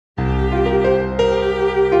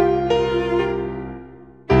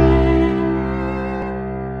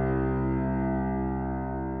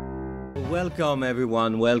Welcome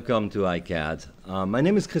everyone, welcome to iCAAD. My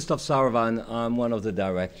name is Christoph Sauerwein. I'm one of the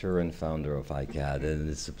director and founder of iCAAD, and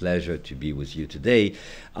it's a pleasure to be with you today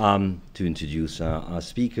to introduce our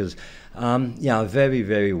speakers. A very,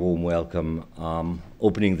 very warm welcome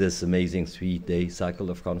opening this amazing 3-day cycle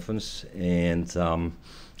of conference, and I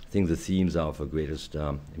think the themes are of greatest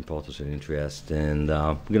importance and interest, and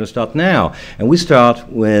we're going to start now. And we start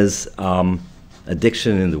with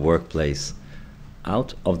addiction in the workplace.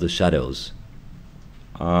 Out of the shadows.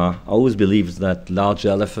 I always believe that large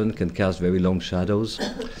elephant can cast very long shadows.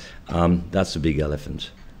 That's a big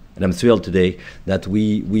elephant. And I'm thrilled today that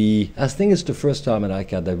I think it's the first time at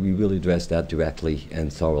iCAAD that we really address that directly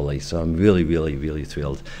and thoroughly. So I'm really, really, really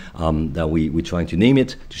thrilled that we're trying to name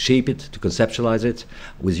it, to shape it, to conceptualize it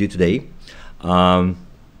with you today.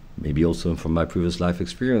 Maybe also from my previous life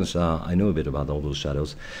experience, I know a bit about all those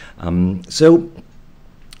shadows. So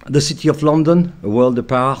the City of London, a world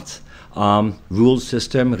apart, rule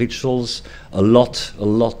system, rituals, a lot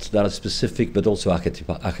that are specific but also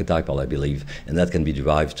archetypal, I believe, and that can be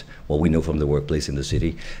derived, what we know from the workplace in the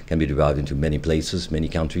city, can be derived into many places, many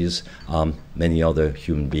countries, many other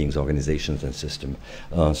human beings, organizations and systems.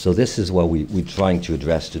 So this is what we're trying to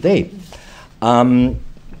address today.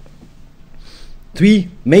 Three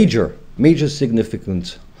major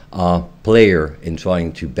significant player in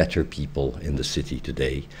trying to better people in the city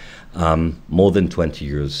today. More than 20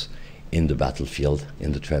 years in the battlefield,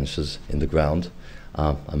 in the trenches, in the ground.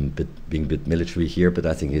 I'm being a bit military here, but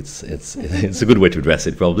I think it's a good way to address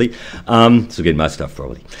it, probably. So get my stuff,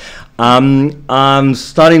 probably. I'm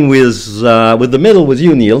starting with the middle, with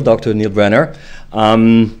you, Neil, Dr. Neil Brener,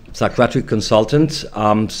 psychiatric consultant,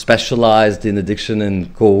 specialized in addiction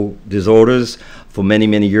and co-disorders for many,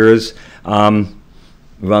 many years.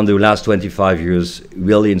 Around the last 25 years,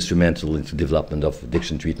 really instrumental in the development of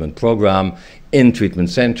addiction treatment program in treatment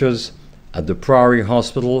centers, at the Priory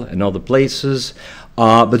Hospital and other places,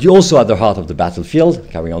 but you're also at the heart of the battlefield,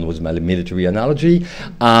 carrying on with my military analogy,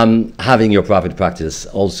 having your private practice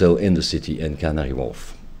also in the city in Canary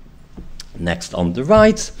Wharf. Next on the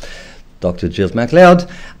right, Dr. Gill Macleod.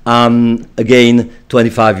 Again,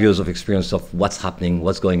 25 years of experience of what's happening,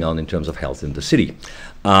 what's going on in terms of health in the city.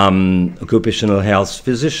 Occupational health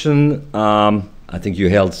physician. I think you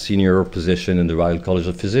held senior position in the Royal College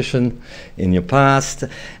of Physicians in your past.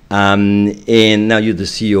 And now you're the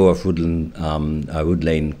CEO of Wood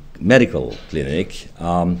Lane Medical Clinic.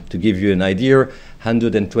 To give you an idea,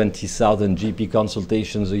 120,000 GP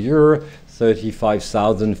consultations a year,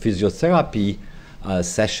 35,000 physiotherapy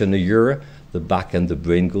session a year. The back and the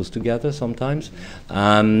brain goes together sometimes,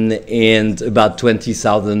 and about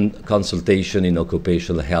 20,000 consultation in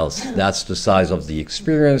occupational health. That's the size of the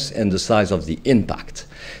experience and the size of the impact.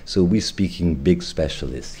 So we're speaking big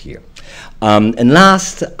specialists here. And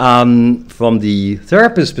last, from the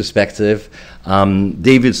therapist perspective,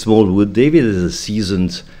 David Smallwood. David is a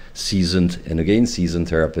seasoned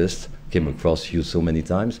therapist. Came across you so many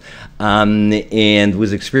times, and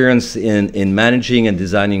with experience in managing and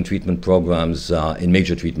designing treatment programs in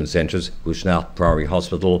major treatment centers, Bushnell Priory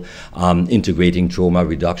Hospital, integrating trauma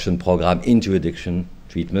reduction program into addiction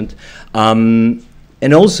treatment, and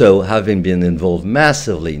also having been involved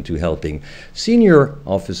massively into helping senior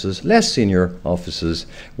officers, less senior officers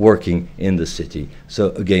working in the city. So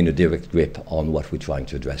again, a direct grip on what we're trying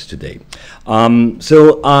to address today. I'm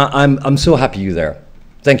so happy you're there.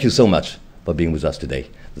 Thank you so much for being with us today,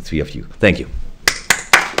 the three of you. Thank you.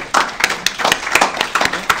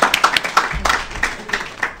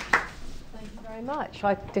 Thank you very much.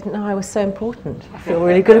 I didn't know I was so important. I feel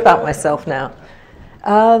really good about myself now.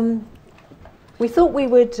 We thought we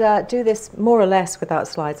would do this more or less without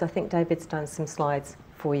slides. I think David's done some slides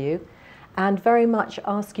for you, and very much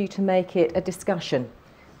ask you to make it a discussion,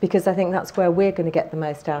 because I think that's where we're going to get the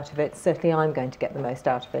most out of it. Certainly I'm going to get the most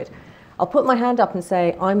out of it. I'll put my hand up and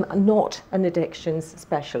say I'm not an addictions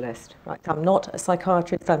specialist. Right? I'm not a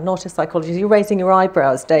psychiatrist, I'm not a psychologist. You're raising your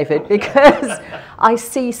eyebrows, David, because I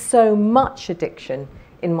see so much addiction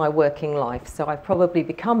in my working life. So I've probably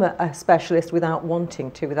become a specialist without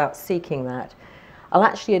wanting to, without seeking that. I'll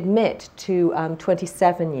actually admit to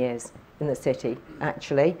 27 years in the city,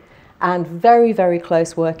 actually, and very, very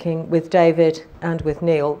close working with David and with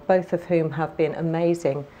Neil, both of whom have been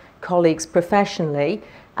amazing colleagues professionally.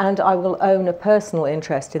 And I will own a personal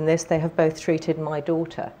interest in this. They have both treated my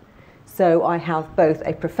daughter. So I have both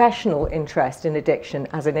a professional interest in addiction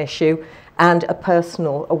as an issue and a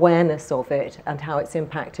personal awareness of it and how it's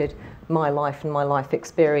impacted my life and my life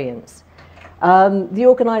experience. The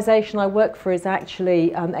organisation I work for is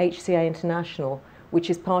actually HCA International, which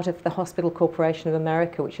is part of the Hospital Corporation of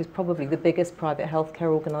America, which is probably the biggest private healthcare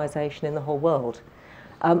organisation in the whole world.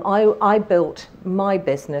 I built my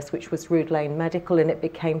business, which was Rood Lane Medical, and it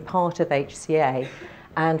became part of HCA.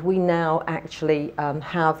 And we now actually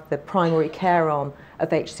have the primary care arm of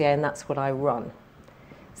HCA, and that's what I run.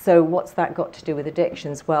 So what's that got to do with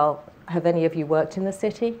addictions? Well, have any of you worked in the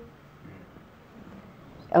city?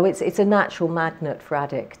 Oh, it's a natural magnet for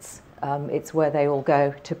addicts. It's where they all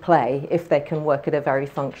go to play if they can work at a very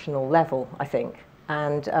functional level, I think.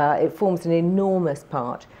 And it forms an enormous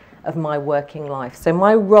part of my working life. So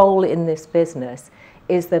my role in this business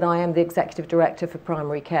is that I am the Executive Director for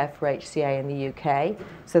Primary Care for HCA in the UK.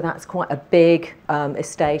 So that's quite a big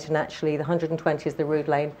estate, and actually the 120 is the Rood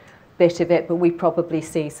Lane bit of it, but we probably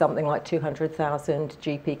see something like 200,000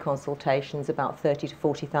 GP consultations, about 30 to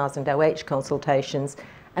 40,000 OH consultations.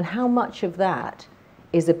 And how much of that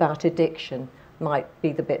is about addiction might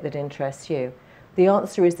be the bit that interests you. The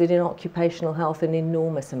answer is that in occupational health, an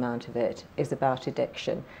enormous amount of it is about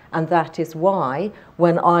addiction. And that is why,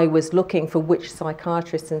 when I was looking for which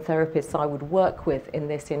psychiatrists and therapists I would work with in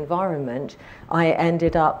this environment, I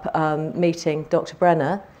ended up meeting Dr.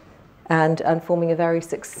 Brener and forming a very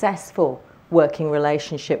successful working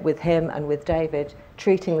relationship with him and with David,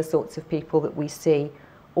 treating the sorts of people that we see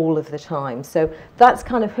all of the time. So that's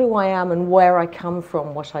kind of who I am and where I come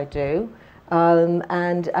from, what I do.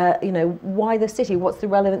 You know, why the city? What's the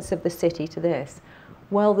relevance of the city to this?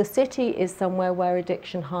 Well, the city is somewhere where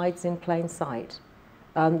addiction hides in plain sight.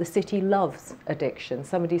 The city loves addiction.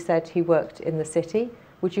 Somebody said he worked in the city.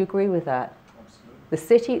 Would you agree with that? Absolutely. The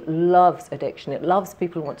city loves addiction. It loves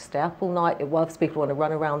people who want to stay up all night. It loves people who want to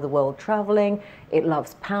run around the world traveling. It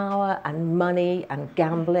loves power and money and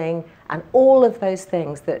gambling and all of those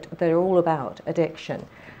things that they're all about addiction.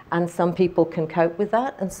 And some people can cope with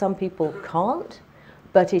that and some people can't.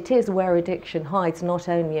 But it is where addiction hides, not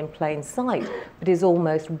only in plain sight, but is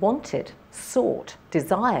almost wanted, sought,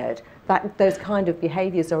 desired. Those kind of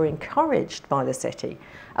behaviours are encouraged by the city.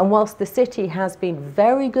 And whilst the city has been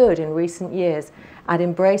very good in recent years at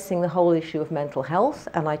embracing the whole issue of mental health,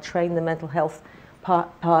 and I train the mental health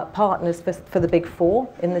partners for the big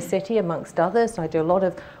four in the city, amongst others. I do a lot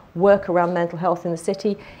of work around mental health in the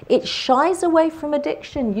city. It shies away from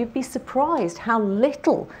addiction. You'd be surprised how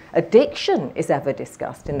little addiction is ever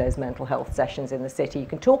discussed in those mental health sessions in the city. You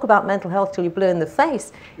can talk about mental health till you're blue in the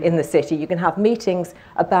face in the city. You can have meetings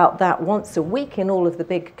about that once a week in all of the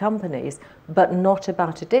big companies, but not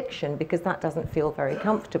about addiction, because that doesn't feel very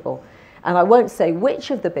comfortable. And I won't say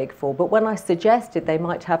which of the big four, but when I suggested they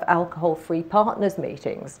might have alcohol-free partners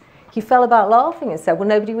meetings, he fell about laughing and said, well,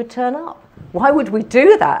 nobody would turn up. Why would we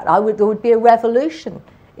do that? There would be a revolution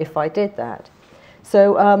if I did that.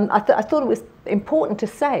 So I thought it was important to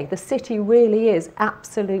say the city really is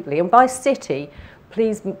absolutely, and by city,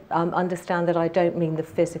 please understand that I don't mean the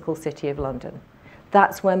physical city of London.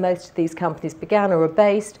 That's where most of these companies began or are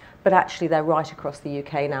based, but actually they're right across the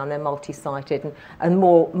UK now, and they're multi-sited and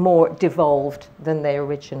more devolved than they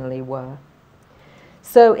originally were.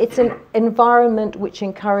 So it's an environment which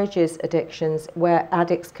encourages addictions where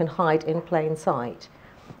addicts can hide in plain sight.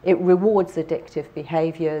 It rewards addictive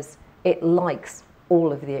behaviours. It likes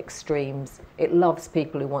all of the extremes. It loves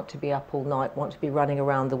people who want to be up all night, want to be running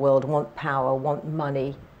around the world, want power, want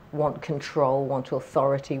money, want control, want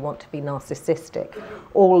authority, want to be narcissistic,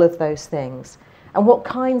 all of those things. And what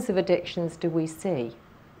kinds of addictions do we see?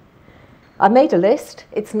 I made a list.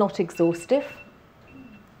 It's not exhaustive.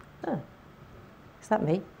 Oh. Is that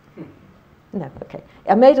me? No, okay.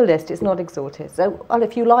 I made a list, it's not exhaustive. So, well,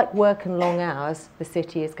 if you like work and long hours, the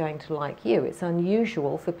city is going to like you. It's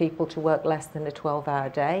unusual for people to work less than a 12-hour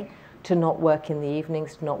day, to not work in the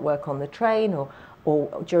evenings, to not work on the train or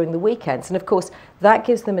during the weekends. And of course, that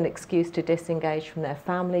gives them an excuse to disengage from their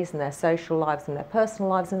families and their social lives and their personal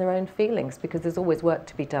lives and their own feelings, because there's always work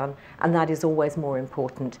to be done, and that is always more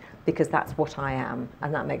important, because that's what I am,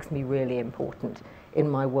 and that makes me really important in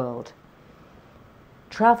my world.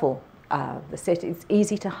 Travel, the city, it's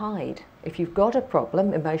easy to hide. If you've got a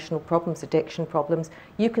problem, emotional problems, addiction problems,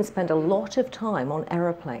 you can spend a lot of time on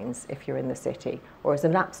aeroplanes if you're in the city, or as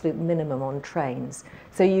an absolute minimum on trains.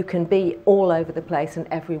 So you can be all over the place and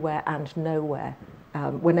everywhere and nowhere,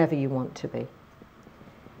 whenever you want to be.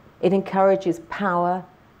 It encourages power,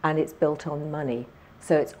 and it's built on money.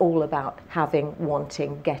 So it's all about having,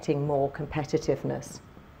 wanting, getting more, competitiveness.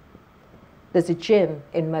 There's a gym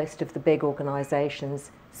in most of the big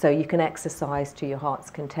organisations, so you can exercise to your heart's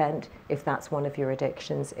content. If that's one of your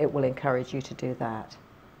addictions, it will encourage you to do that.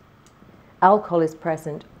 Alcohol is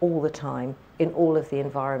present all the time in all of the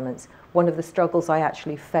environments. One of the struggles I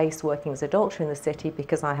actually face working as a doctor in the city,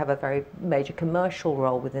 because I have a very major commercial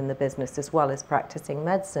role within the business as well as practicing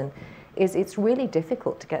medicine, is it's really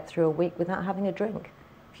difficult to get through a week without having a drink.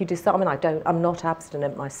 If you decide, I mean, I'm not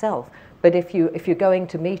abstinent myself, but if you're going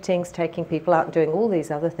to meetings, taking people out and doing all these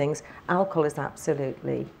other things, alcohol is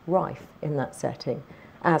absolutely rife in that setting,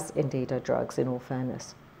 as indeed are drugs, in all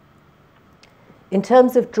fairness. In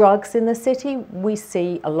terms of drugs in the city, we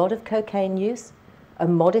see a lot of cocaine use, a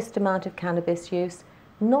modest amount of cannabis use,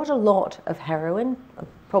 not a lot of heroin,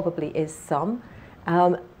 probably is some.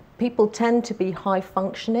 People tend to be high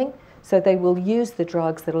functioning, so they will use the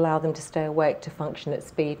drugs that allow them to stay awake, to function at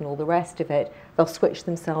speed and all the rest of it. They'll switch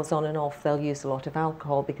themselves on and off. They'll use a lot of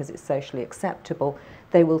alcohol because it's socially acceptable.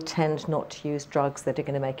 They will tend not to use drugs that are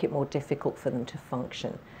going to make it more difficult for them to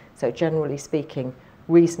function. So generally speaking,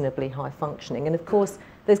 reasonably high functioning. And of course,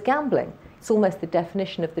 there's gambling. It's almost the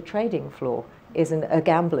definition of the trading floor is a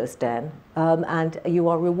gambler's den, and you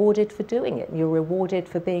are rewarded for doing it. You're rewarded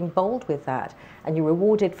for being bold with that, and you're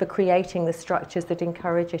rewarded for creating the structures that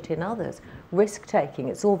encourage it in others. Risk-taking,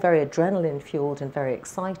 it's all very adrenaline-fueled and very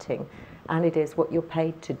exciting, and it is what you're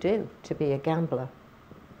paid to do, to be a gambler.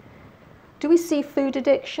 Do we see food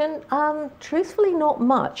addiction? Truthfully, not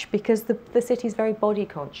much, because the city's very body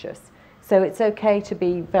conscious. So it's okay to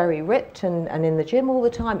be very ripped and in the gym all the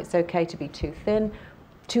time. It's okay to be too thin.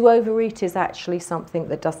 To overeat is actually something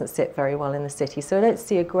that doesn't sit very well in the city. So I don't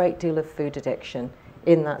see a great deal of food addiction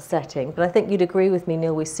in that setting. But I think you'd agree with me,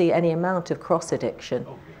 Neil, we see any amount of cross-addiction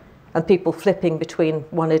and people flipping between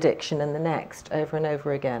one addiction and the next over and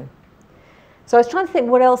over again. So I was trying to think,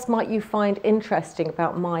 what else might you find interesting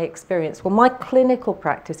about my experience? Well, my clinical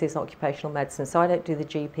practice is occupational medicine, so I don't do the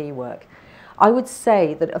GP work. I would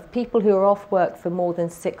say that of people who are off work for more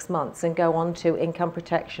than 6 months and go on to income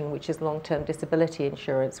protection, which is long-term disability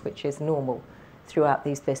insurance, which is normal throughout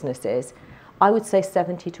these businesses, I would say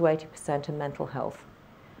 70 to 80% are mental health.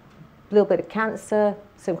 A little bit of cancer,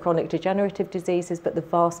 some chronic degenerative diseases, but the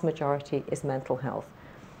vast majority is mental health.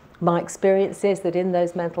 My experience is that in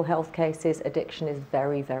those mental health cases, addiction is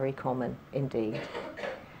very, very common indeed.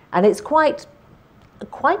 And it's quite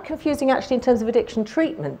confusing actually in terms of addiction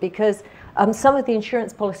treatment, because some of the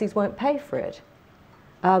insurance policies won't pay for it,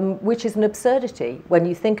 which is an absurdity when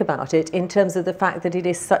you think about it in terms of the fact that it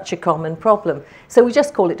is such a common problem. So we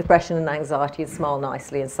just call it depression and anxiety and smile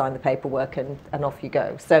nicely and sign the paperwork and off you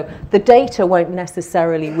go. So the data won't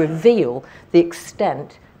necessarily reveal the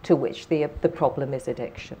extent to which the problem is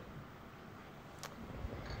addiction.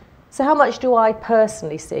 So how much do I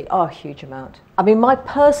personally see? Oh, a huge amount. I mean, my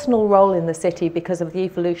personal role in the city, because of the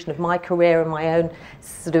evolution of my career and my own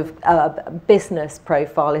sort of business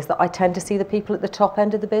profile, is that I tend to see the people at the top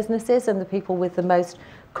end of the businesses and the people with the most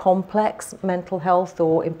complex mental health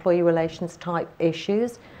or employee relations type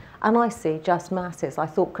issues. And I see just masses. I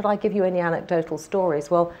thought, could I give you any anecdotal stories?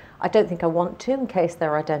 Well, I don't think I want to in case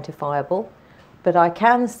they're identifiable, but I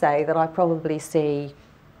can say that I probably see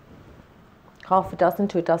half a dozen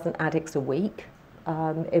to a dozen addicts a week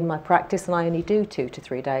in my practice, and I only do 2 to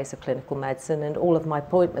 3 days of clinical medicine, and all of my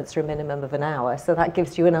appointments are a minimum of an hour. So that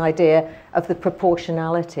gives you an idea of the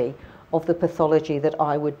proportionality of the pathology that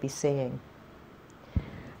I would be seeing.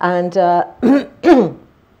 And of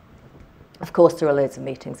course, there are loads of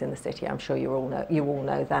meetings in the city. I'm sure you all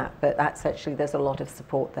know that, but that's actually, there's a lot of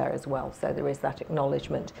support there as well. So there is that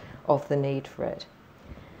acknowledgement of the need for it.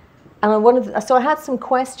 And so I had some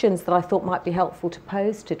questions that I thought might be helpful to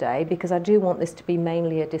pose today, because I do want this to be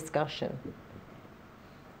mainly a discussion.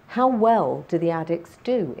 How well do the addicts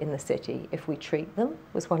do in the city if we treat them?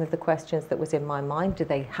 Was one of the questions that was in my mind. Do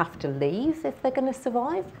they have to leave if they're going to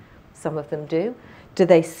survive? Some of them do. Do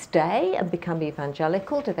they stay and become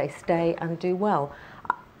evangelical? Do they stay and do well?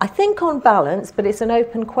 I think on balance, but it's an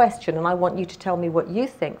open question, and I want you to tell me what you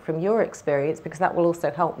think from your experience, because that will also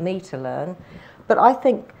help me to learn. But I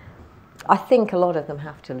think a lot of them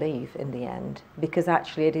have to leave in the end, because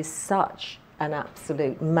actually it is such an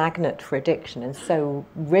absolute magnet for addiction and so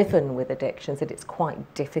riven with addictions that it's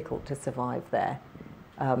quite difficult to survive there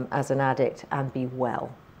as an addict and be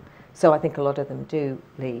well. So I think a lot of them do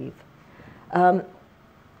leave.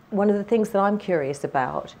 One of the things that I'm curious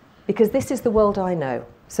about, because this is the world I know,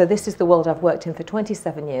 so this is the world I've worked in for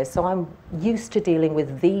 27 years, so I'm used to dealing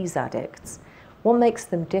with these addicts. What makes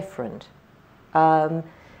them different?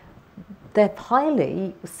 They're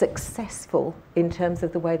highly successful in terms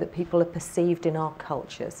of the way that people are perceived in our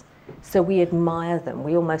cultures. So we admire them.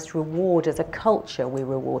 We almost reward, as a culture, we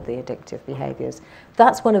reward the addictive behaviours.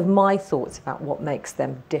 That's one of my thoughts about what makes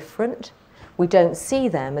them different. We don't see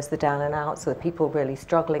them as the down and outs, or the people really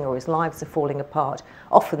struggling, or whose lives are falling apart.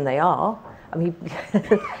 Often they are. I mean,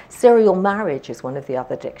 serial marriage is one of the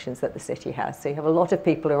other addictions that the city has. So you have a lot of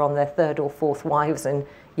people who are on their third or fourth wives and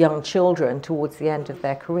young children towards the end of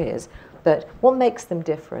their careers. But what makes them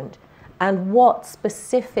different? And what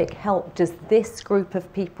specific help does this group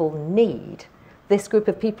of people need? This group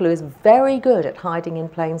of people who is very good at hiding in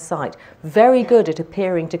plain sight, very good at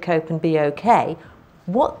appearing to cope and be okay,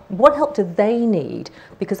 what help do they need?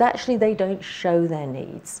 Because actually they don't show their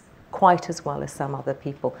needs quite as well as some other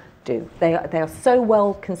people do. They are so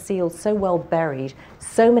well concealed, so well buried,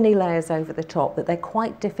 so many layers over the top that they're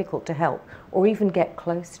quite difficult to help or even get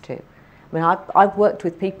close to. I mean, I've worked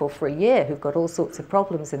with people for a year who've got all sorts of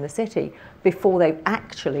problems in the city before they've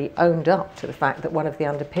actually owned up to the fact that one of the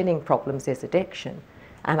underpinning problems is addiction.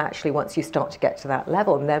 And actually, once you start to get to that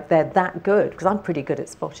level, and they're that good, because I'm pretty good at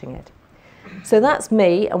spotting it. So that's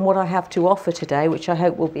me and what I have to offer today, which I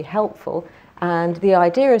hope will be helpful. And the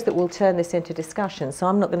idea is that we'll turn this into discussion. So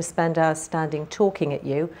I'm not going to spend hours standing talking at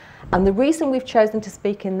you. And the reason we've chosen to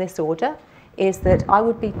speak in this order is that I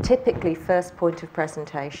would be typically first point of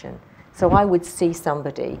presentation. So I would see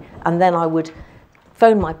somebody, and then I would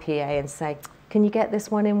phone my PA and say, can you get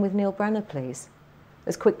this one in with Neil Brener, please?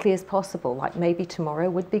 As quickly as possible, like maybe tomorrow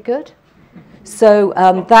would be good. So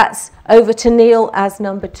that's over to Neil as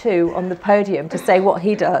number 2 on the podium to say what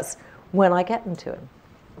he does when I get them to him.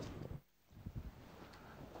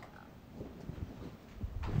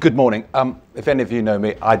 Good morning. If any of you know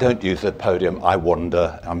me, I don't use the podium. I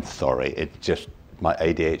wander. I'm sorry. It's just my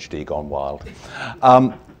ADHD gone wild.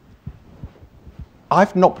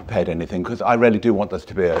 I've not prepared anything because I really do want this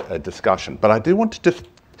to be a discussion, but I do want to just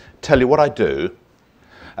tell you what I do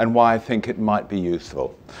and why I think it might be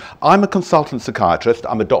useful. I'm a consultant psychiatrist.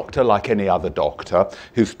 I'm a doctor like any other doctor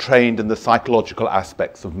who's trained in the psychological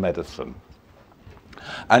aspects of medicine.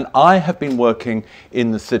 And I have been working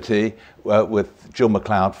in the city with Gill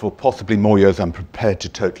Macleod for possibly more years than I'm prepared to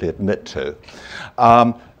totally admit to.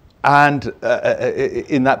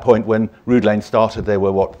 In that point when Rood Lane started, there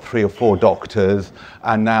were, 3 or 4 doctors,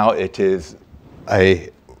 and now it is an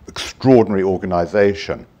extraordinary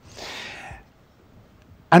organisation.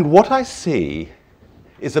 And what I see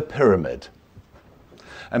is a pyramid.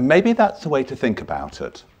 And maybe that's the way to think about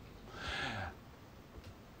it.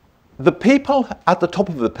 The people at the top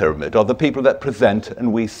of the pyramid are the people that present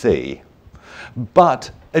and we see.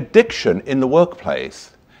 But addiction in the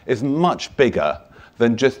workplace is much bigger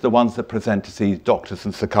than just the ones that present to see doctors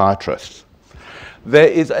and psychiatrists. There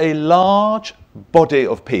is a large body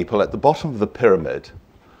of people at the bottom of the pyramid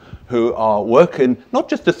who are working, not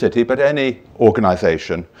just the city, but any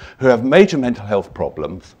organisation, who have major mental health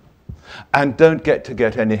problems and don't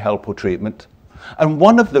get any help or treatment. And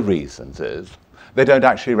one of the reasons is they don't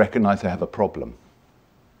actually recognise they have a problem.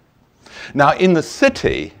 Now, in the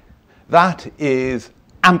city, that is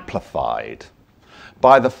amplified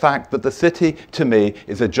by the fact that the city, to me,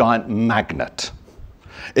 is a giant magnet.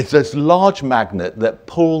 It's this large magnet that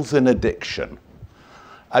pulls in addiction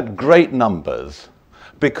at great numbers,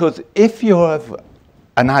 because if you're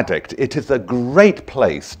an addict, it is a great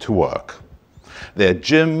place to work. There are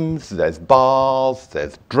gyms, there's bars,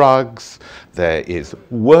 there's drugs, there is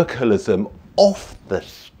workaholism off the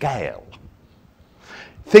scale.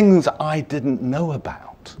 Things I didn't know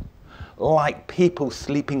about, like people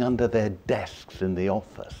sleeping under their desks in the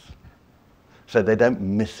office so they don't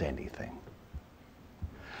miss anything.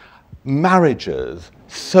 Marriages,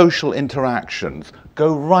 social interactions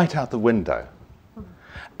go right out the window.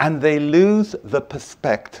 And they lose the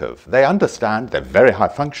perspective. They understand they're very high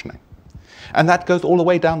functioning. And that goes all the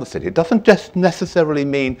way down the city. It doesn't just necessarily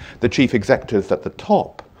mean the chief executives at the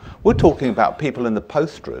top. We're talking about people in the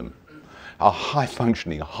post room are high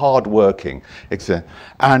functioning, hard working, etc.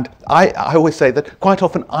 And I always say that quite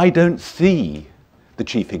often I don't see the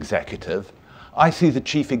chief executive. I see the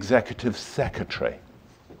chief executive's secretary,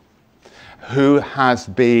 who has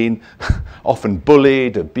been often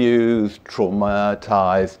bullied, abused,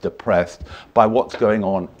 traumatized, depressed by what's going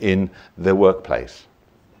on in the workplace.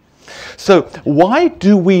 So why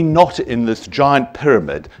do we not in this giant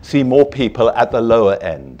pyramid see more people at the lower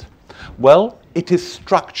end? Well, it is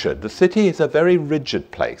structured. The city is a very rigid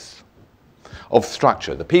place of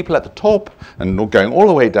structure. The people at the top and going all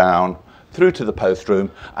the way down through to the post room,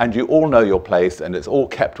 and you all know your place and it's all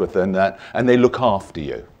kept within that, and they look after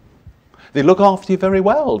you. They look after you very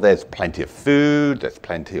well. There's plenty of food, there's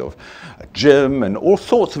plenty of a gym and all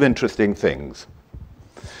sorts of interesting things.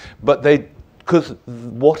 But because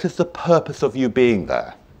what is the purpose of you being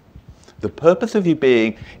there? The purpose of you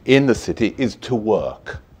being in the city is to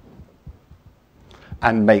work.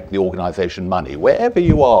 and make the organisation money, wherever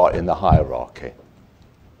you are in the hierarchy.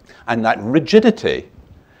 And that rigidity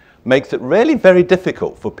makes it really very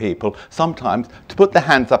difficult for people sometimes to put their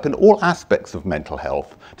hands up in all aspects of mental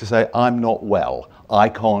health, to say, I'm not well, I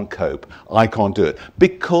can't cope, I can't do it,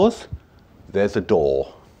 because there's a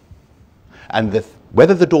door. And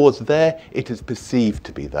whether the door's there, it is perceived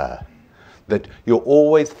to be there. That you're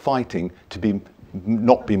always fighting to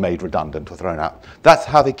not be made redundant or thrown out. That's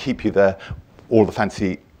how they keep you there. All the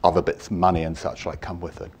fancy other bits, money and such like, come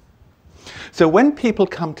with it. So when people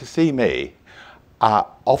come to see me,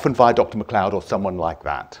 often via Dr. Macleod or someone like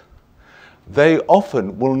that, they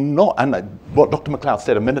often will not, and what Dr. Macleod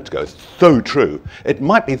said a minute ago is so true, it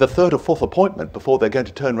might be the third or fourth appointment before they're going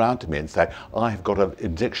to turn around to me and say, I've got an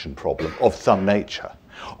addiction problem of some nature.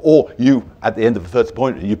 Or you, at the end of the first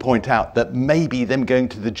appointment, you point out that maybe them going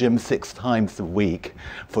to the gym 6 times a week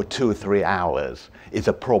for 2 or 3 hours is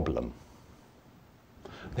a problem.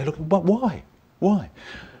 They look, but why? Why?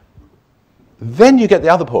 Then you get the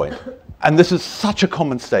other point, and this is such a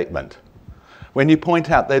common statement. When you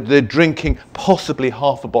point out that they're drinking possibly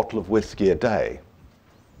half a bottle of whiskey a day,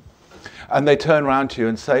 and they turn around to you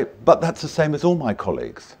and say, but that's the same as all my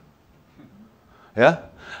colleagues. Yeah?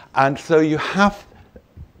 And so you have,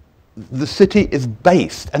 the city is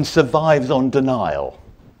based and survives on denial.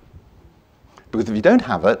 Because if you don't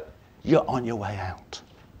have it, you're on your way out.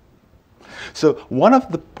 So one of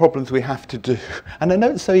the problems we have to do, and I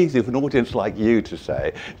know it's so easy for an audience like you to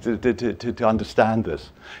say, to understand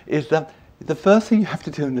this, is that the first thing you have to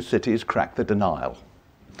do in the city is crack the denial.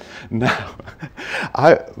 Now,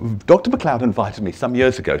 Dr. Macleod invited me some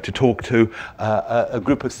years ago to talk to a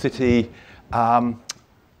group of city HR,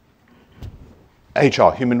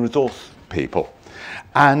 human resource people.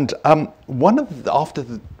 And after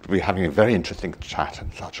we were having a very interesting chat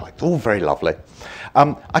and such like, all very lovely,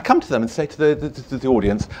 I come to them and say to the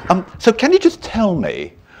audience, so can you just tell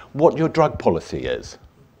me what your drug policy is?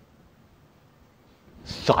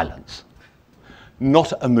 Silence.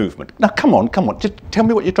 Not a movement. Now, come on, just tell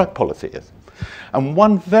me what your drug policy is. And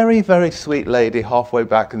one very, very sweet lady halfway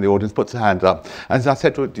back in the audience puts her hand up. And I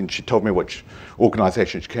said to her, and she told me which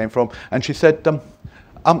organisation she came from, and she said,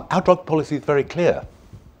 our drug policy is very clear.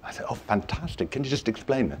 I said, oh, fantastic. Can you just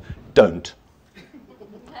explain it? Don't.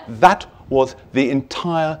 That was the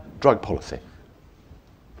entire drug policy.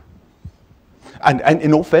 And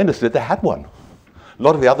in all fairness, they had one. A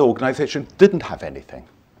lot of the other organisations didn't have anything.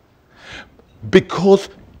 Because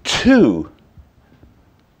to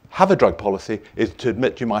have a drug policy is to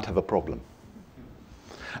admit you might have a problem.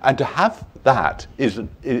 And to have that is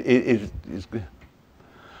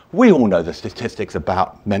we all know the statistics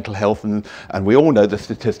about mental health and we all know the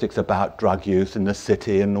statistics about drug use in the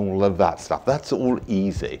city and all of that stuff. That's all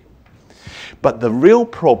easy. But the real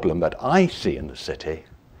problem that I see in the city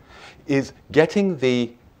is getting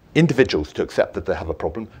the individuals to accept that they have a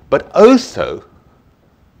problem, but also,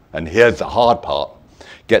 and here's the hard part,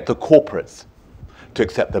 get the corporates to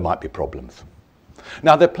accept there might be problems.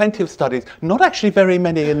 Now, there are plenty of studies, not actually very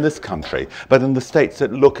many in this country, but in the States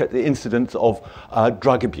that look at the incidence of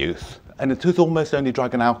drug abuse. And it is almost only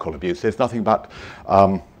drug and alcohol abuse. There's nothing but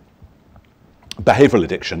behavioral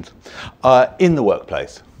addictions in the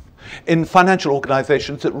workplace. In financial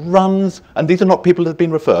organizations, it runs, and these are not people that have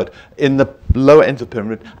been referred, in the lower ends of the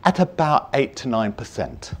pyramid, at about 8 to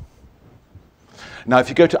 9%. Now, if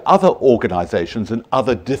you go to other organizations and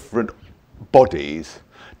other different bodies,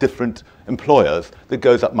 different employers, that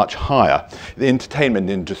goes up much higher. The entertainment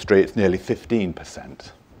industry, it's nearly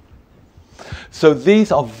 15%. So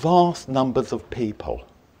these are vast numbers of people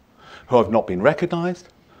who have not been recognized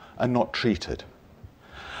and not treated.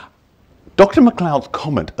 Dr. Macleod's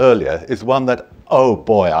comment earlier is one that, oh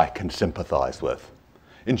boy, I can sympathize with.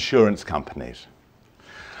 Insurance companies.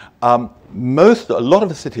 A lot of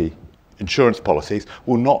the city insurance policies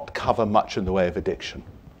will not cover much in the way of addiction.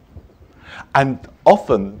 And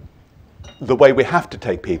often, the way we have to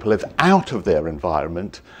take people is out of their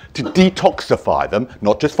environment to detoxify them,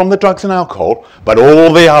 not just from the drugs and alcohol, but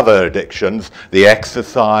all the other addictions, the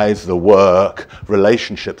exercise, the work,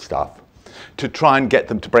 relationship stuff, to try and get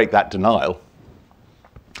them to break that denial.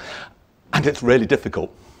 And it's really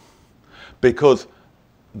difficult because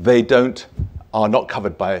they are not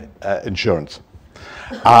covered by insurance.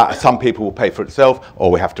 Some people will pay for itself,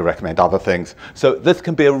 or we have to recommend other things. So this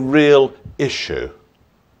can be a real issue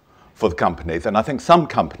for the companies, and I think some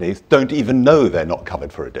companies don't even know they're not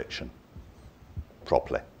covered for addiction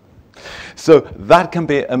properly. So that can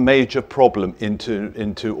be a major problem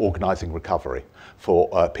into organising recovery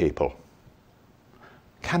for people.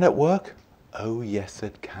 Can it work? Oh yes,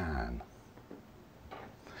 it can.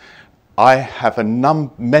 I have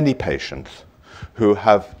many patients who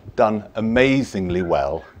have done amazingly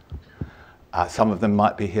well. Some of them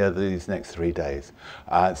might be here these next 3 days.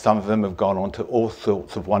 Some of them have gone on to all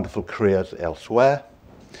sorts of wonderful careers elsewhere.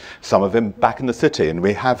 Some of them back in the city, and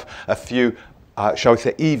we have a few, shall we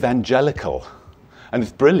say, evangelical, and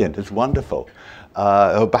it's brilliant, it's wonderful, who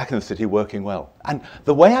are back in the city working well. And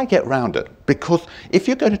the way I get round it, because if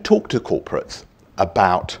you're going to talk to corporates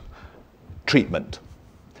about treatment,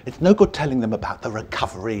 it's no good telling them about the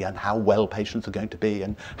recovery and how well patients are going to be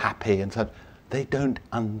and happy and so on. They don't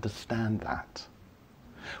understand that.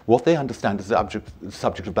 What they understand is the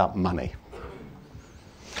subject about money.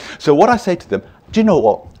 So what I say to them, do you know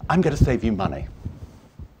what? I'm going to save you money.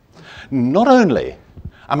 Not only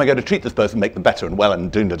am I going to treat this person, make them better and well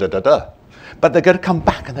and do da-da-da-da, but they're going to come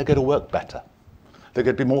back and they're going to work better. They're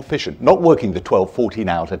going to be more efficient. Not working the 12, 14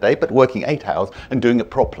 hours a day, but working 8 hours and doing it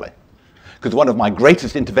properly. Because one of my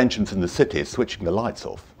greatest interventions in the city is switching the lights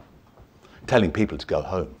off, telling people to go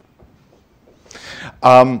home.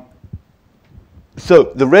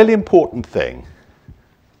 So the really important thing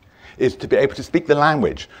is to be able to speak the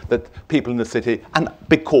language that people in the city and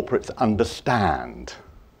big corporates understand.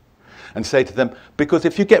 And say to them, because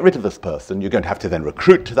if you get rid of this person, you're going to have to then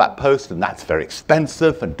recruit to that post, and that's very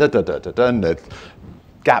expensive, and da-da-da-da-da, and there's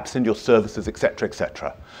gaps in your services, etc.,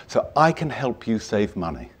 etc. So I can help you save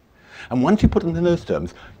money. And once you put it in those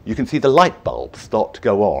terms, you can see the light bulbs start to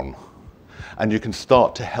go on, and you can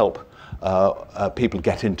start to help people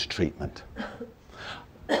get into treatment.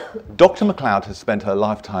 Dr. Macleod has spent her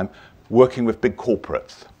lifetime working with big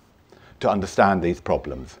corporates to understand these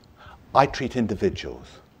problems. I treat individuals,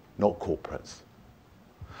 not corporates.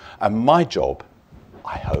 And my job,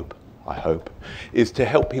 I hope, is to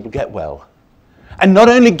help people get well. And not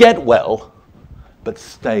only get well, but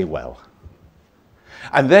stay well.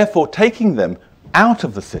 And therefore taking them out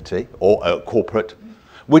of the city, or a corporate,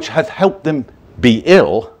 which has helped them be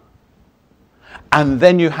ill, and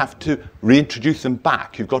then you have to reintroduce them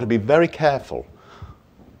back. You've got to be very careful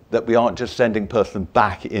that we aren't just sending a person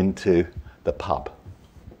back into the pub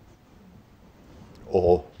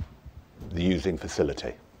or the using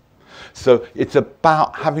facility. So it's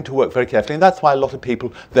about having to work very carefully, and that's why a lot of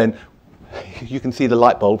people then, you can see the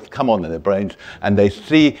light bulbs come on in their brains, and they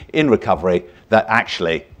see in recovery that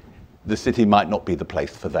actually the city might not be the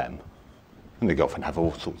place for them. And they often have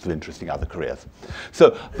all sorts of interesting other careers.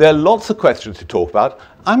 So there are lots of questions to talk about.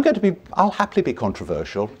 I'll happily be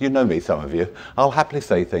controversial. You know me, some of you. I'll happily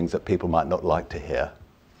say things that people might not like to hear.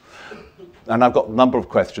 And I've got a number of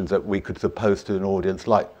questions that we could pose to an audience,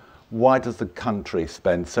 like, why does the country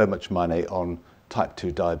spend so much money on type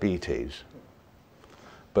 2 diabetes,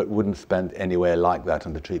 but wouldn't spend anywhere like that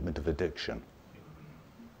on the treatment of addiction?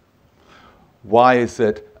 Why is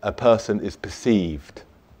it a person is perceived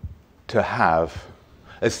to have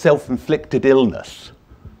a self-inflicted illness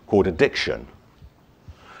called addiction,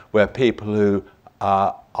 where people who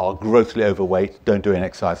are grossly overweight, don't do any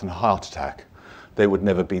exercise, and a heart attack, they would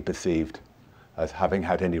never be perceived as having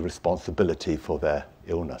had any responsibility for their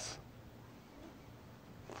illness?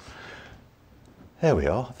 There we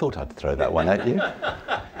are. I thought I'd throw that one at you.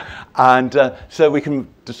 And so we can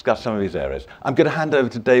discuss some of these areas. I'm going to hand over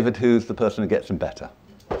to David, who's the person who gets them better.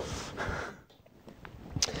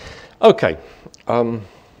 Okay. Where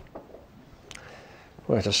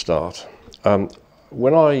to start?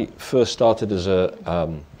 When I first started as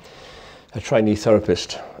a trainee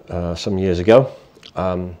therapist some years ago,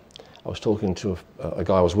 I was talking to a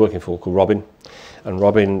guy I was working for called Robin, and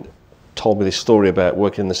Robin told me this story about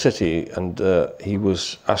working in the city, and he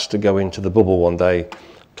was asked to go into the bubble one day,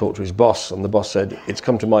 talk to his boss, and the boss said, "It's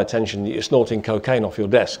come to my attention that you're snorting cocaine off your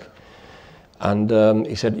desk." And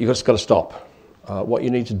he said, "You've just got to stop. What you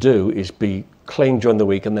need to do is be clean during the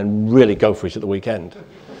week and then really go for it at the weekend."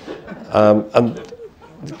 And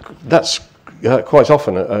that's quite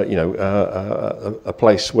often a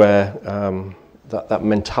place where that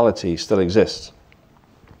mentality still exists.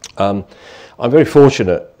 I'm very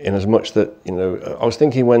fortunate in as much that, I was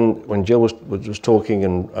thinking when Gill was talking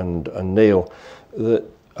and Neil, that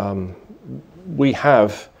we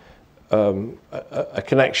have a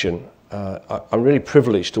connection. I'm really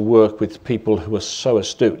privileged to work with people who are so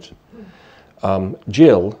astute.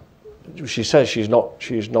 Gill, she says she's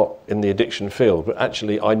not in the addiction field, but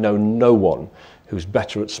actually I know no one who's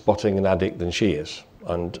better at spotting an addict than she is,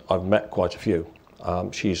 and I've met quite a few.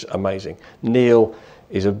 She's amazing. Neil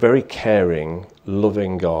is a very caring,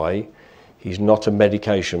 loving guy. He's not a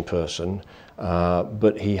medication person,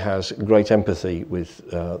 but he has great empathy with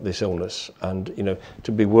this illness. And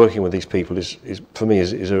to be working with these people is for me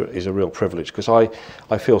is a real privilege, because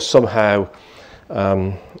I feel somehow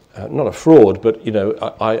not a fraud, but you know,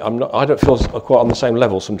 I don't feel quite on the same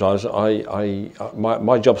level sometimes.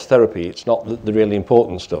 My job's therapy. It's not the really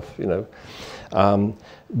important stuff, you know.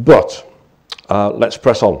 But let's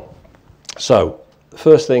press on. So the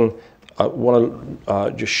first thing I want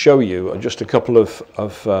to just show you are just a couple of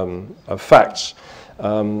facts.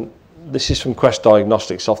 This is from Quest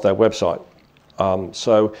Diagnostics off their website.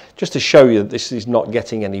 So just to show you that this is not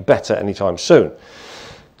getting any better anytime soon.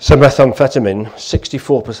 So methamphetamine,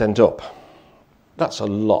 64% up. That's a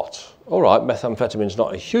lot. All right, methamphetamine's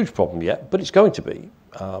not a huge problem yet, but it's going to be.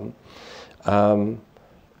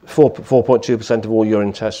 4.2% of all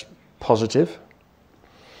urine tests positive.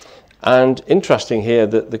 And interesting here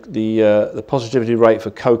that the positivity rate for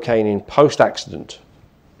cocaine in post-accident,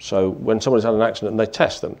 so when someone's had an accident and they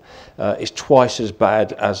test them, is twice as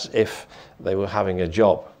bad as if they were having a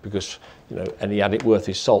job, because you know, any addict worth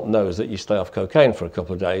his salt knows that you stay off cocaine for a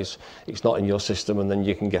couple of days, it's not in your system, and then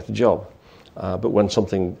you can get the job. But when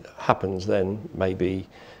something happens, then maybe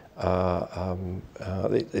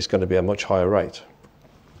it's going to be a much higher rate.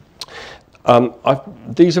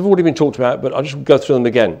 These have already been talked about, but I'll just go through them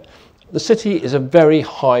again. The city is a very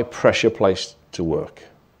high pressure place to work.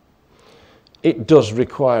 It does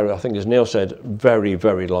require, I think as Neil said, very,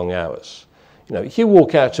 very long hours. You know, if you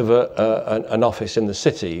walk out of an office in the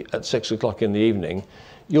city at 6 o'clock in the evening,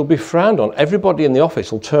 you'll be frowned on. Everybody in the office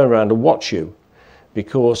will turn around and watch you,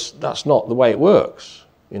 because that's not the way it works.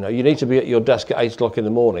 You know, you need to be at your desk at 8 o'clock in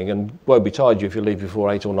the morning, and won't be tired you if you leave before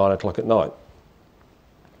 8 or 9 o'clock at night.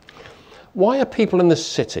 Why are people in the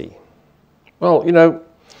city? Well, you know,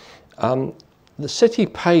 the city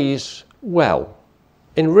pays well.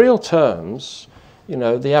 In real terms, you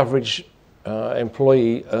know, the average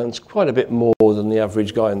employee earns quite a bit more than the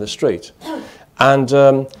average guy in the street. And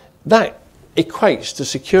that equates to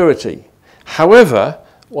security. However,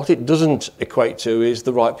 what it doesn't equate to is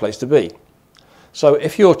the right place to be. So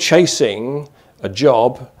if you're chasing a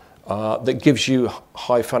job that gives you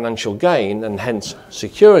high financial gain and hence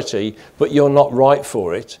security, but you're not right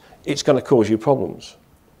for it, it's going to cause you problems.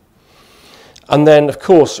 And then, of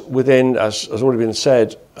course, within, as has already been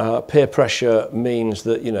said, peer pressure means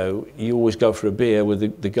that, you know, you always go for a beer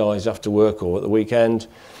with the guys after work or at the weekend.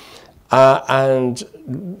 And,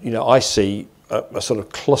 you know, I see a sort of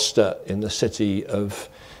cluster in the city of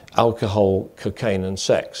alcohol, cocaine and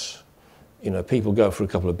sex. You know, people go for a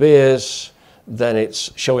couple of beers, then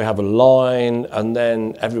it's, shall we have a line? And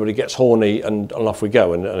then everybody gets horny and off we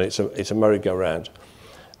go. And it's a merry-go-round.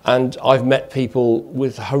 And I've met people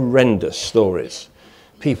with horrendous stories.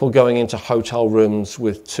 People going into hotel rooms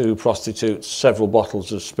with 2 prostitutes, several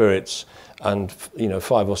bottles of spirits, and, you know,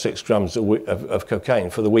 5 or 6 grams of cocaine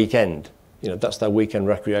for the weekend. You know, that's their weekend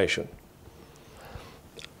recreation.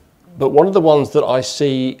 But one of the ones that I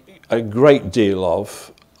see a great deal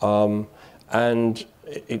of, and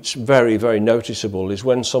it's very, very noticeable, is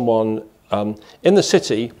when someone in the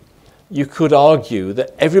city, you could argue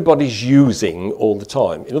that everybody's using all the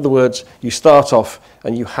time. In other words, you start off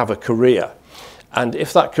and you have a career. And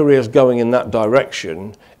if that career is going in that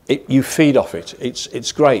direction, you feed off it.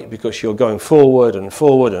 It's great because you're going forward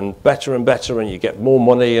and better, and you get more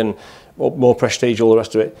money and more prestige, all the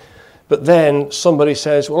rest of it. But then somebody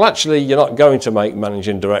says, well, actually, you're not going to make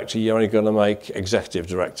managing director, you're only going to make executive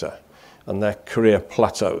director. And their career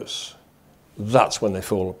plateaus. That's when they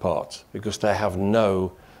fall apart, because they have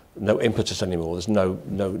no impetus anymore. There's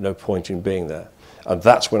no point in being there. And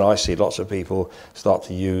that's when I see lots of people start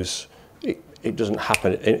to use, it doesn't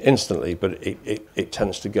happen instantly, but it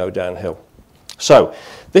tends to go downhill. So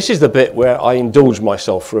this is the bit where I indulge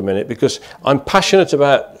myself for a minute, because I'm passionate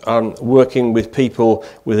about working with people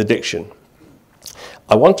with addiction.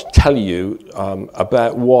 I want to tell you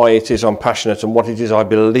about why it is I'm passionate and what it is I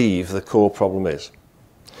believe the core problem is.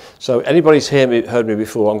 So anybody's heard me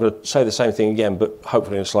before, I'm going to say the same thing again, but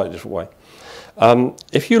hopefully in a slightly different way.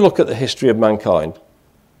 If you look at the history of mankind,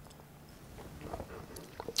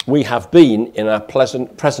 we have been in our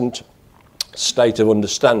present state of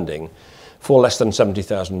understanding for less than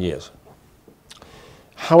 70,000 years.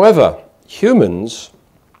 However, humans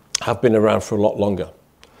have been around for a lot longer.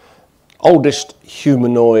 Oldest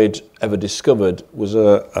humanoid ever discovered was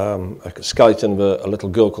a skeleton of a little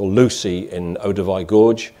girl called Lucy in Olduvai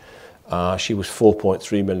Gorge. She was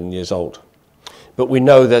 4.3 million years old. But we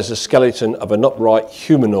know there's a skeleton of an upright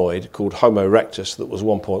humanoid called Homo erectus that was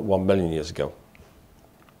 1.1 million years ago.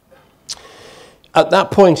 At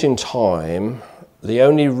that point in time, the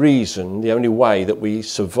only way that we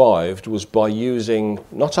survived was by using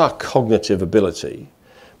not our cognitive ability,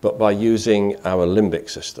 but by using our limbic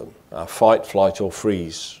system, our fight, flight or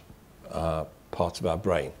freeze part part of our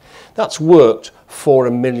brain. That's worked for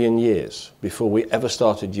 1 million years before we ever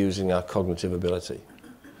started using our cognitive ability.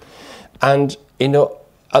 And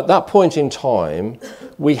at that point in time,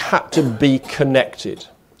 we had to be connected.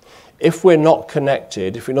 If we're not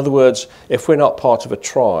connected, in other words, if we're not part of a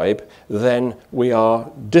tribe, then we are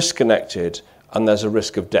disconnected and there's a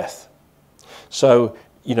risk of death. So,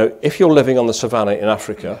 if you're living on the savannah in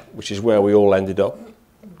Africa, which is where we all ended up,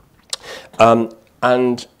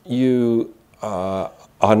 and you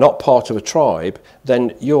are not part of a tribe,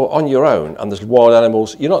 then you're on your own and there's wild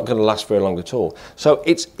animals, you're not going to last very long at all. So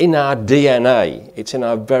it's in our DNA, it's in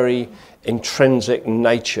our very intrinsic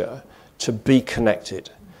nature to be connected.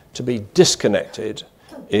 To be disconnected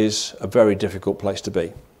is a very difficult place to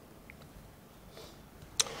be.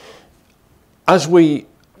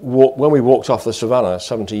 When we walked off the savannah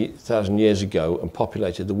 70,000 years ago and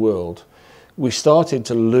populated the world, we started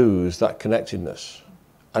to lose that connectedness.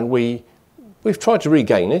 And we've tried to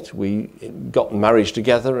regain it. We got marriage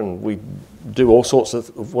together and we do all sorts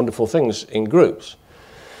of wonderful things in groups.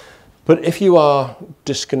 But if you are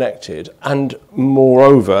disconnected, and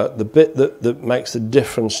moreover, the bit that makes the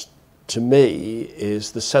difference to me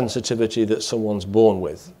is the sensitivity that someone's born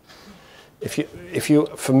with.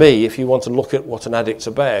 For me, if you want to look at what an addict's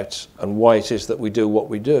about and why it is that we do what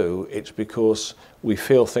we do, it's because we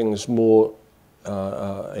feel things more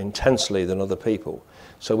intensely than other people.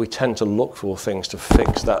 So we tend to look for things to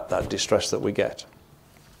fix that distress that we get.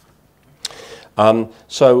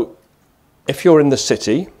 So if you're in the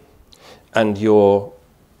city, and you're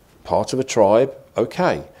part of a tribe,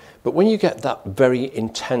 okay. But when you get that very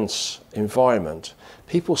intense environment,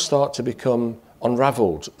 people start to become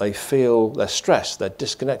unraveled. They feel they're stressed, they're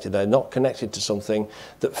disconnected, they're not connected to something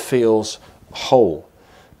that feels whole.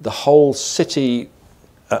 The whole city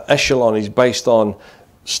echelon is based on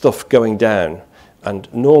stuff going down, and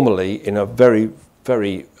normally in a very,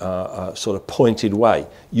 very sort of pointed way.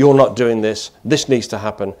 You're not doing this, this needs to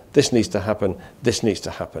happen, this needs to happen, this needs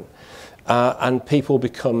to happen. And people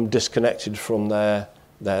become disconnected from their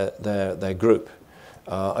group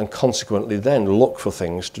and consequently then look for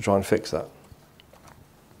things to try and fix that.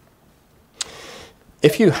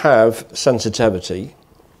 If you have sensitivity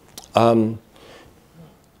as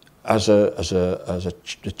a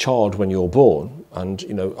child when you're born, and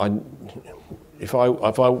if I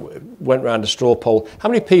went round a straw poll, how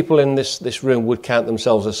many people in this room would count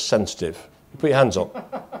themselves as sensitive? Put your hands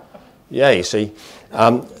up. Yeah, you see.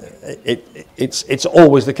 It's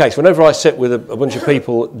always the case. Whenever I sit with a bunch of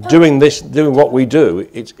people doing what we do,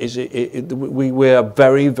 we are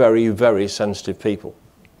very, very, very sensitive people.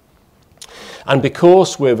 And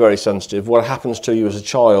because we're very sensitive, what happens to you as a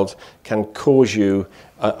child can cause you,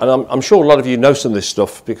 and I'm sure a lot of you know some of this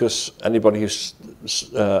stuff because anybody who's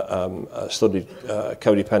studied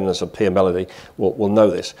codependence or peer melody will know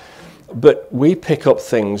this. But we pick up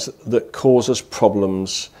things that cause us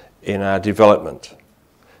problems in our development,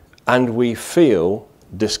 and we feel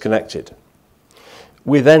disconnected.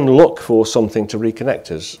 We then look for something to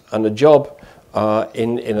reconnect us, and a job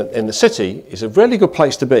in the city is a really good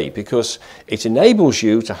place to be because it enables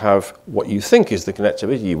you to have what you think is the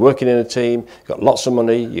connectivity. You're working in a team, you've got lots of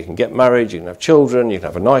money, you can get married, you can have children, you can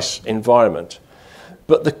have a nice environment,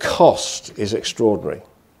 but the cost is extraordinary.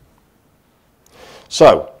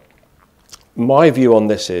 So, my view on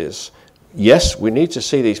this is, yes, we need to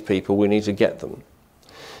see these people, we need to get them.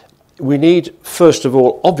 We need, first of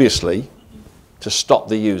all, obviously, to stop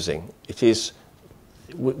the using. It is,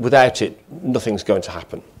 without it, nothing's going to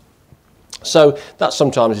happen. So that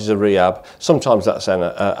sometimes is a rehab, sometimes that's an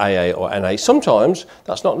AA or NA, sometimes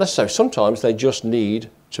that's not necessary. Sometimes they just need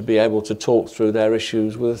to be able to talk through their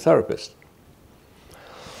issues with a therapist.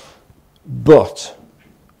 But,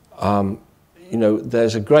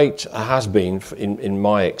 there's a great, has been, in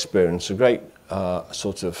my experience, a great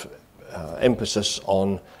sort of emphasis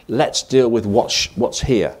on let's deal with what's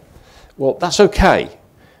here. Well, that's okay,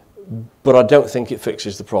 but I don't think it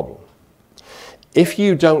fixes the problem. If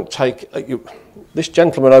you don't take, this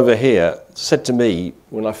gentleman over here said to me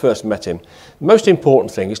when I first met him, the most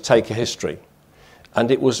important thing is take a history. And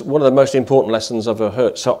it was one of the most important lessons I've ever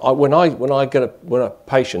heard. So when I get a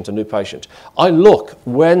patient, a new patient, I look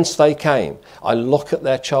whence they came. I look at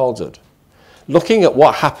their childhood. Looking at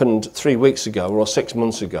what happened 3 weeks ago or 6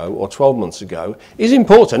 months ago or 12 months ago is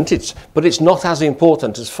important, but it's not as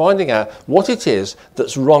important as finding out what it is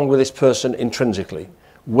that's wrong with this person intrinsically.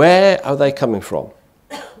 Where are they coming from?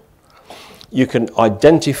 You can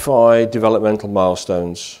identify developmental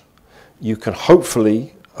milestones. You can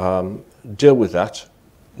hopefully deal with that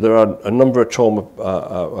there are a number of trauma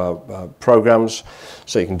programs,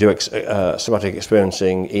 so you can do somatic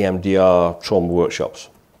experiencing, EMDR, trauma workshops.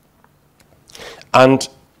 And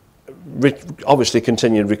obviously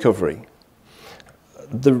continued recovery.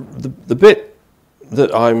 The bit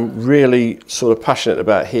that I'm really sort of passionate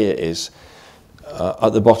about here is,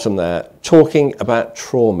 at the bottom there, talking about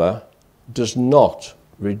trauma does not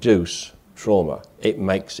reduce trauma, it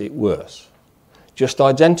makes it worse. Just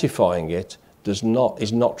identifying it is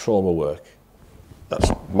not trauma work.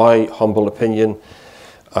 That's my humble opinion.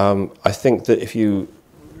 I think that if you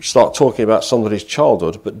start talking about somebody's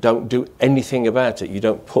childhood but don't do anything about it, you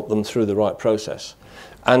don't put them through the right process.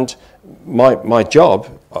 And my job,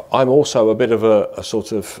 I'm also a bit of a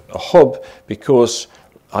sort of a hub, because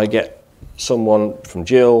I get someone from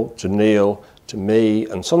Gill to Neil to me,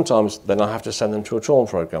 and sometimes then I have to send them to a trauma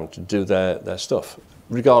program to do their stuff,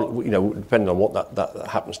 regardless, you know, depending on what that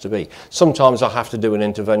happens to be. Sometimes I have to do an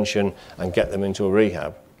intervention and get them into a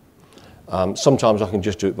rehab. Sometimes I can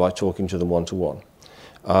just do it by talking to them one-to-one.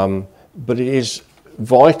 But it is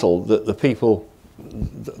vital that the people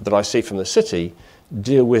that I see from the city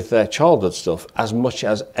deal with their childhood stuff as much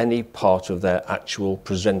as any part of their actual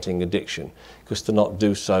presenting addiction, because to not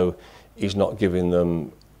do so is not giving them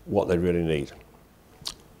what they really need.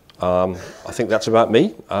 I think that's about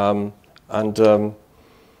me, and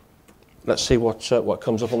let's see what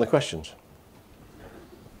comes up on the questions.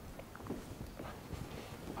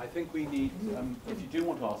 I think we need, if you do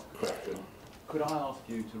want to ask a question, could I ask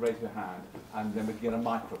you to raise your hand, and then we can get a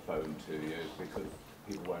microphone to you, because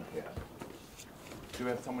people won't hear. Do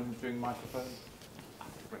we have someone who's doing microphones?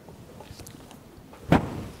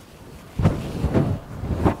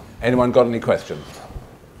 Anyone got any questions?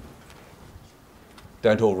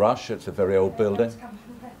 Don't all rush, it's a very old building.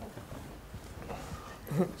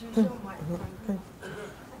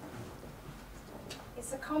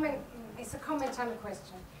 It's a comment and a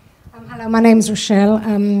question. Hello, my name's Rochelle.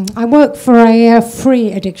 I work for a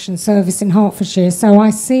free addiction service in Hertfordshire, so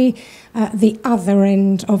I see the other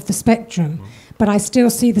end of the spectrum, but I still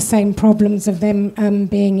see the same problems of them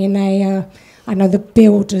being in a, I know, the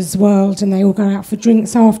builders' world, and they all go out for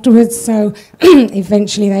drinks afterwards, so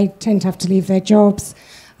eventually they tend to have to leave their jobs.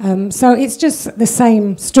 So it's just the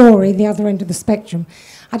same story, the other end of the spectrum.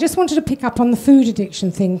 I just wanted to pick up on the food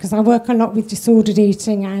addiction thing, because I work a lot with disordered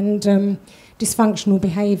eating and dysfunctional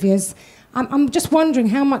behaviours. I'm just wondering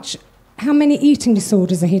how many eating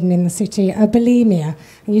disorders are hidden in the city, bulimia.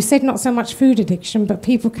 And you said not so much food addiction, but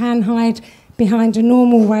people can hide behind a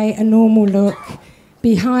normal weight, a normal look,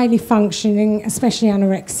 be highly functioning, especially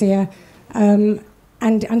anorexia. And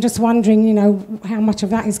I'm just wondering, you know, how much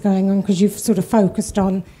of that is going on, because you've sort of focused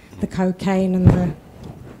on the cocaine and the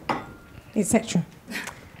etc.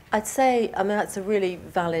 I'd say, I mean, that's a really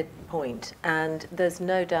valid point, and there's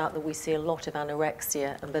no doubt that we see a lot of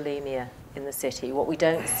anorexia and bulimia in the city. What we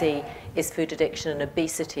don't see is food addiction and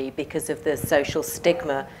obesity, because of the social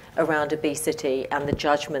stigma around obesity and the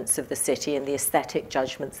judgments of the city and the aesthetic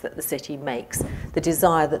judgments that the city makes, the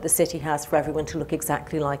desire that the city has for everyone to look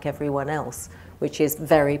exactly like everyone else, which is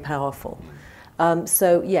very powerful.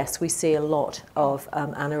 So yes, we see a lot of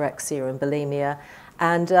anorexia and bulimia.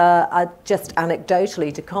 And just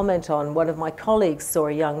anecdotally to comment on, one of my colleagues saw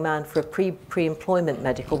a young man for a pre-employment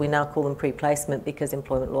medical. We now call them pre-placement because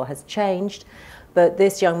employment law has changed. But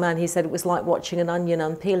this young man, he said it was like watching an onion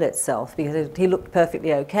unpeel itself, because he looked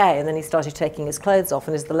perfectly okay, and then he started taking his clothes off,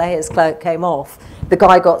 and as the layers came off, the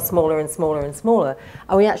guy got smaller and smaller and smaller.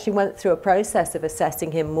 And we actually went through a process of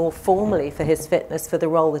assessing him more formally for his fitness for the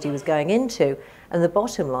role that he was going into. And the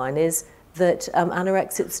bottom line is that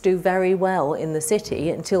anorexics do very well in the city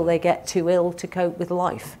until they get too ill to cope with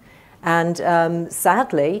life. And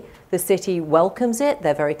sadly, the city welcomes it.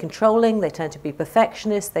 They're very controlling. They tend to be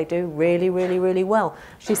perfectionists. They do really, really, really well.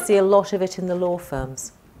 You see a lot of it in the law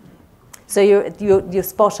firms. So you're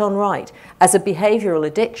spot on right. As a behavioural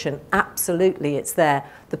addiction, absolutely it's there.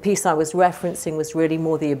 The piece I was referencing was really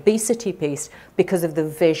more the obesity piece, because of the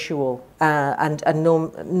visual and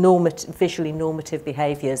visually normative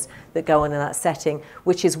behaviours that go on in that setting,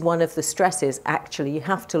 which is one of the stresses. Actually, you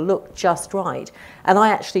have to look just right. And I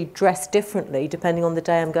actually dress differently depending on the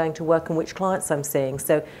day I'm going to work and which clients I'm seeing.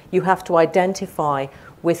 So you have to identify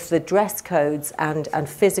with the dress codes and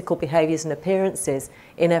physical behaviours and appearances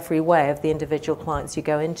in every way of the individual clients you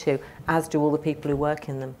go into, as do all the people who work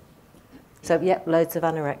in them. So, yep, loads of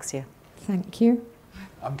anorexia. Thank you.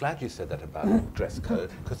 I'm glad you said that about dress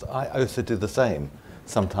code, because I also do the same.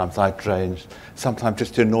 Sometimes I change, sometimes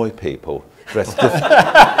just to annoy people, dress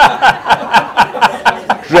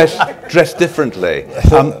dress differently.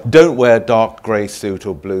 Don't wear a dark grey suit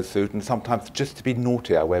or blue suit, and sometimes just to be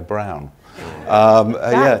naughty I wear brown.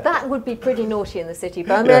 That would be pretty naughty in the city.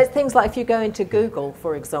 But I mean, there's things like if you go into Google,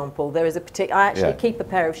 for example, there is a particular. I actually keep a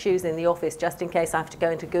pair of shoes in the office just in case I have to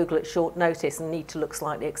go into Google at short notice and need to look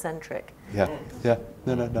slightly eccentric. Yeah.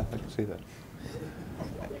 No, I can see that.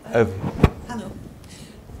 Hello.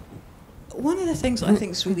 One of the things I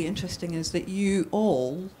think is really interesting is that you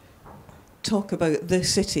all talk about the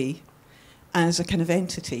city as a kind of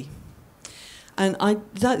entity. And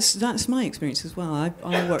that's my experience as well.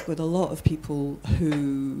 I work with a lot of people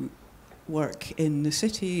who work in the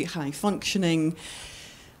city, high functioning,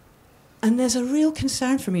 and there's a real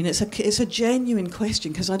concern for me, and it's a genuine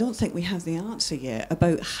question, because I don't think we have the answer yet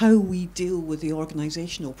about how we deal with the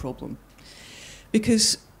organisational problem.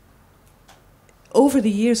 Because over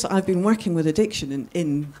the years that I've been working with addiction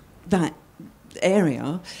in that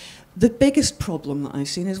area, the biggest problem that I've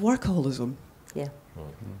seen is workaholism. Yeah.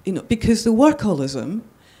 You know, because the workaholism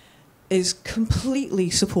is completely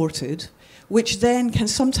supported, which then can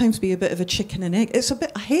sometimes be a bit of a chicken and egg. It's a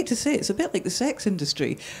bit, I hate to say it, it's a bit like the sex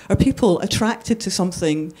industry. Are people attracted to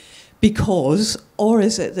something because, or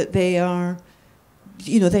is it that they are,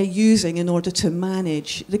 you know, they're using in order to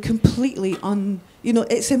manage the completely you know,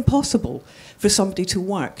 it's impossible for somebody to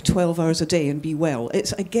work 12 hours a day and be well.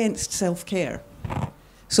 It's against self-care.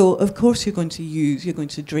 So, of course, you're going to use, you're going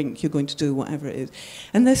to drink, you're going to do whatever it is.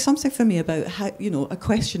 And there's something for me about how, you know, a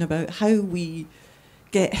question about how we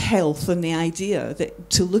get health and the idea that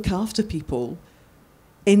to look after people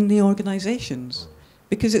in the organisations.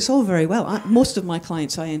 Because it's all very well. Most of my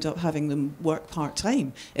clients, I end up having them work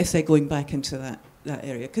part-time if they're going back into that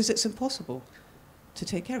area, because it's impossible to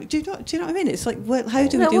take care of it. Do you know what I mean? It's like, well, how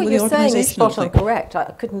do we deal with the organisational thing? What you're saying is spot on correct. I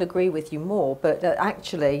couldn't agree with you more, but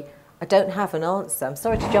actually, I don't have an answer. I'm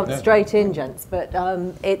sorry to jump straight in, gents, but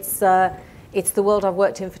it's the world I've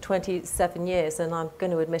worked in for 27 years, and I'm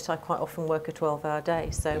going to admit I quite often work a 12-hour day,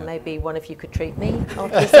 so maybe one of you could treat me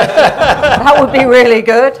after this. That would be really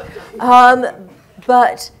good.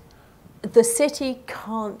 But the city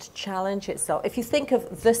can't challenge itself. If you think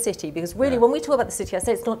of the city, because really when we talk about the city, I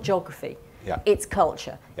say it's not geography. Yeah. It's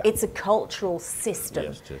culture. Yeah. It's a cultural system.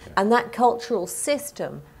 Yes, and that cultural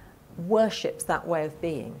system worships that way of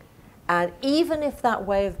being. And even if that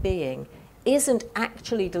way of being isn't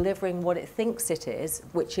actually delivering what it thinks it is,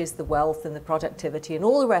 which is the wealth and the productivity and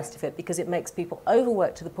all the rest of it, because it makes people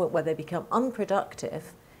overwork to the point where they become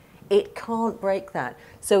unproductive, it can't break that.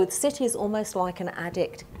 So the city is almost like an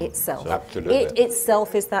addict itself. Absolutely. It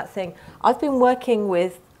itself is that thing. I've been working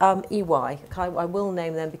with EY, I will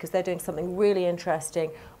name them because they're doing something really interesting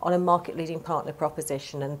on a market-leading partner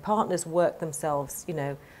proposition, and partners work themselves, you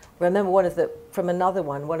know. Remember one of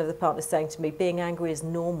the partners saying to me, being angry is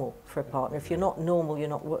normal for a partner. If you're not normal,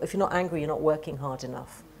 if you're not angry, you're not working hard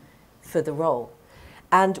enough for the role.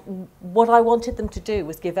 And what I wanted them to do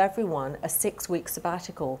was give everyone a 6-week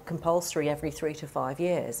sabbatical, compulsory every 3 to 5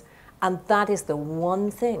 years. And that is the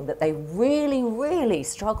one thing that they really, really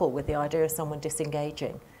struggle with, the idea of someone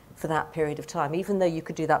disengaging for that period of time, even though you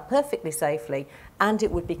could do that perfectly safely and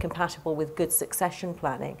it would be compatible with good succession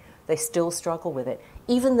planning. They still struggle with it,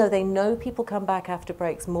 even though they know people come back after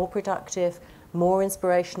breaks more productive, more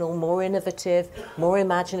inspirational, more innovative, more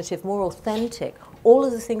imaginative, more authentic, all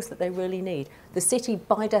of the things that they really need. The city,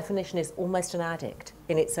 by definition, is almost an addict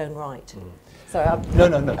in its own right. So no.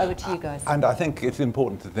 Over to you guys. And I think it's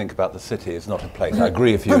important to think about the city as not a place. I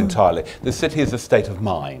agree with you entirely. The city is a state of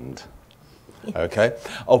mind, okay,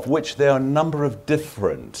 of which there are a number of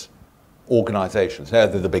different organisations. They're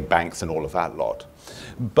the big banks and all of that lot.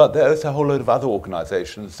 But there's a whole load of other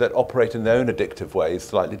organisations that operate in their own addictive ways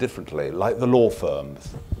slightly differently, like the law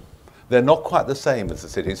firms. They're not quite the same as the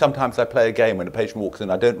city. Sometimes I play a game when a patient walks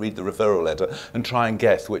in, I don't read the referral letter and try and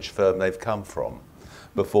guess which firm they've come from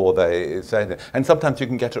before they say anything. And sometimes you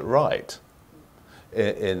can get it right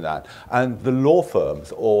in that. And the law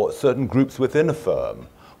firms or certain groups within a firm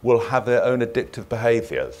will have their own addictive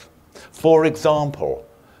behaviours. For example,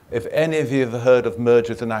 if any of you have heard of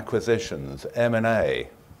mergers and acquisitions, M&A,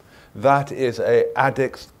 that is an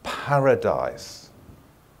addict's paradise.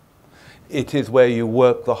 It is where you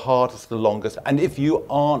work the hardest, the longest, and if you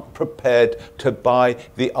aren't prepared to buy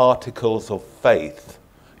the articles of faith,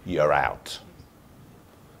 you're out.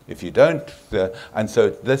 If you don't, and so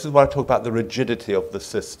this is what I talk about, the rigidity of the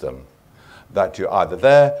system, that you're either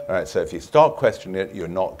there, all right, so if you start questioning it, you're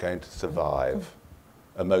not going to survive,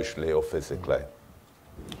 emotionally or physically.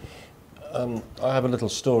 I have a little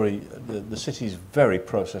story. The city's very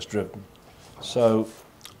process-driven. So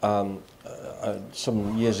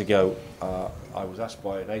some years ago, I was asked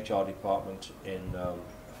by an HR department in a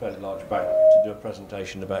fairly large bank to do a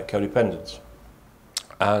presentation about codependence.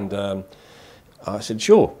 And I said,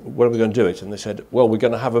 sure, when are we going to do it? And they said, well, we're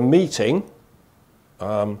going to have a meeting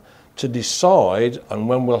to decide, and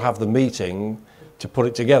when we'll have the meeting to put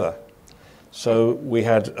it together. So we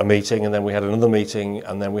had a meeting, and then we had another meeting,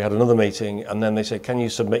 and then we had another meeting, and then they said, can you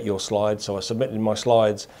submit your slides? So I submitted my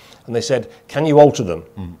slides, and they said, can you alter them?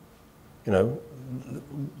 You know,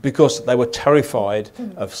 because they were terrified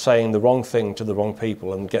of saying the wrong thing to the wrong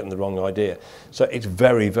people and getting the wrong idea. So it's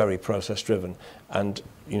very, very process driven. And,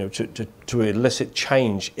 you know, to elicit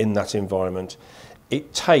change in that environment,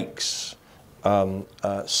 it takes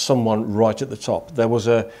someone right at the top. There was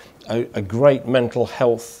a great mental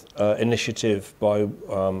health initiative by,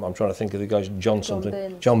 I'm trying to think of the guy,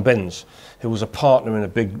 John Binns, who was a partner in a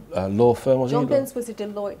big law firm, was he? John Binns was a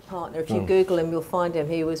Deloitte partner. If you Google him, you'll find him.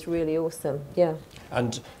 He was really awesome, yeah.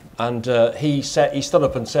 And he stood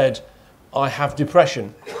up and said, I have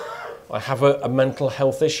depression. I have a mental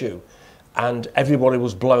health issue. And everybody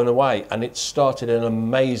was blown away. And it started an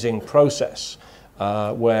amazing process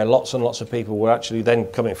where lots and lots of people were actually then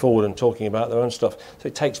coming forward and talking about their own stuff. So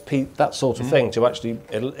it takes that sort of thing to actually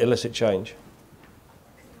elicit change.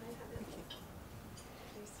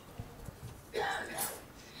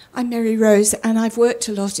 I'm Mary Rose, and I've worked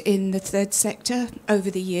a lot in the third sector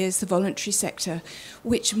over the years, the voluntary sector,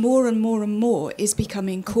 which more and more and more is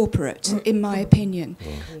becoming corporate, in my opinion.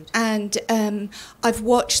 And I've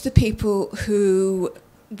watched the people who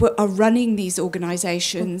are running these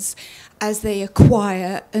organisations as they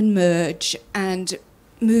acquire and merge and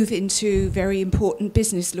move into very important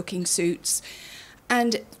business-looking suits.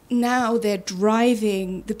 And now they're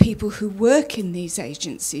driving the people who work in these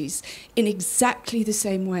agencies in exactly the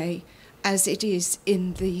same way as it is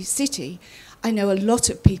in the city. I know a lot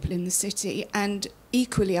of people in the city, and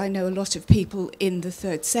equally I know a lot of people in the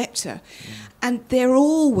third sector. And they're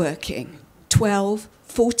all working 12,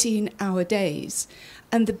 14-hour days.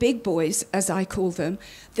 And the big boys, as I call them,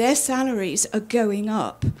 their salaries are going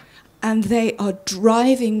up and they are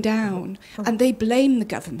driving down, and they blame the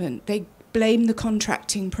government. They blame the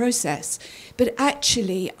contracting process. But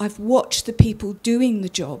actually, I've watched the people doing the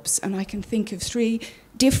jobs, and I can think of 3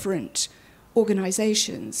 different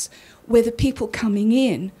organisations where the people coming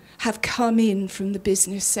in have come in from the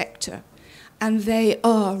business sector, and they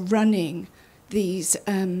are running these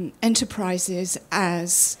enterprises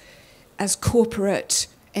as corporate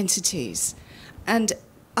entities. And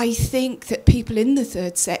I think that people in the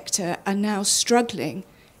third sector are now struggling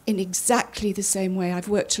in exactly the same way. I've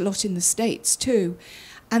worked a lot in the States too,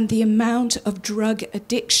 and the amount of drug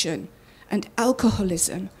addiction and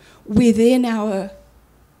alcoholism within our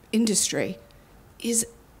industry is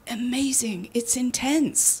amazing. It's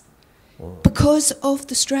intense because of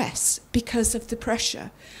the stress, because of the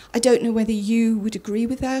pressure. I don't know whether you would agree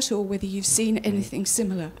with that or whether you've seen anything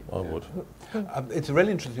similar. I would. It's a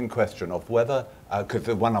really interesting question of whether, because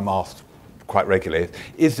the one I'm asked quite regularly,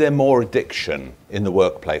 is there more addiction in the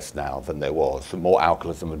workplace now than there was, more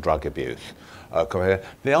alcoholism and drug abuse? The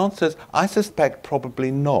answer is, I suspect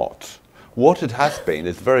probably not. What it has been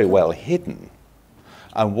is very well hidden.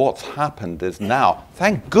 And what's happened is now,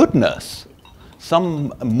 thank goodness,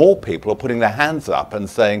 some more people are putting their hands up and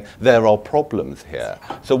saying there are problems here.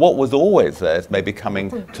 So what was always there is maybe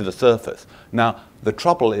coming to the surface. Now, the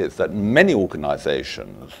trouble is that many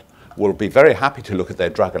organisations will be very happy to look at their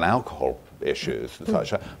drug and alcohol issues and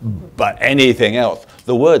such, but anything else,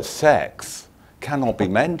 the word sex cannot be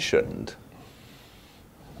mentioned,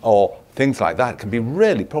 or things like that can be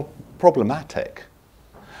really problematic.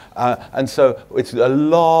 And so it's we've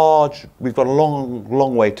got a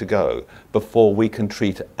long way to go before we can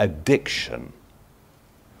treat addiction.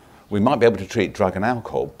 We might be able to treat drug and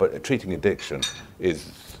alcohol, but treating addiction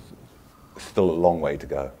is still a long way to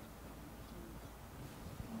go.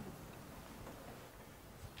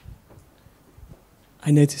 I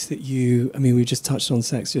noticed that we just touched on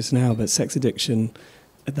sex just now, but sex addiction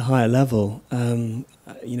at the higher level,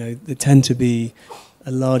 there tend to be a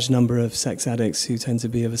large number of sex addicts who tend to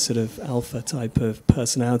be of a sort of alpha type of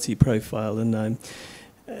personality profile. And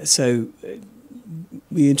so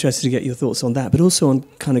we're interested to get your thoughts on that, but also on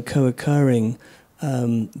kind of co-occurring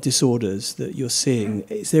disorders that you're seeing.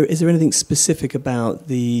 Is there anything specific about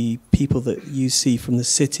the people that you see from the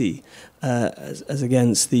city as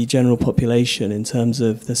against the general population in terms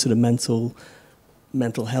of the sort of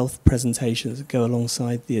mental health presentations that go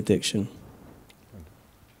alongside the addiction?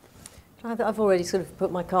 I've already sort of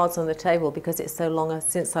put my cards on the table because it's so long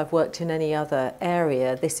since I've worked in any other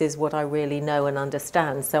area. This is what I really know and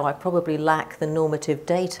understand. So I probably lack the normative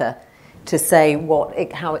data to say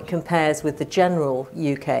how it compares with the general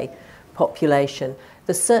UK population,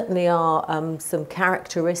 there certainly are some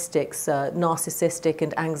characteristics, narcissistic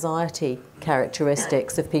and anxiety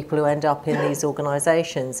characteristics of people who end up in these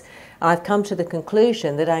organisations. And I've come to the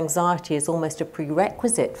conclusion that anxiety is almost a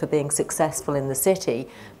prerequisite for being successful in the city,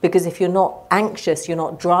 because if you're not anxious, you're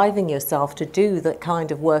not driving yourself to do that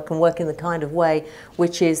kind of work and work in the kind of way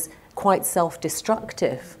which is quite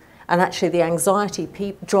self-destructive. And actually the anxiety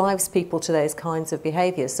drives people to those kinds of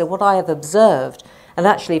behaviours. So what I have observed and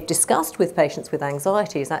actually discussed with patients with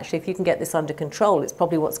anxiety is actually if you can get this under control, it's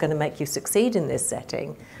probably what's going to make you succeed in this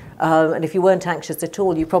setting. And if you weren't anxious at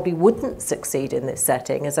all, you probably wouldn't succeed in this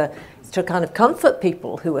setting to kind of comfort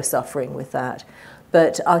people who are suffering with that.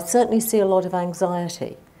 But I certainly see a lot of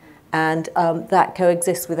anxiety. And that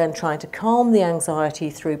coexists with then trying to calm the anxiety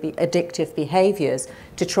through addictive behaviours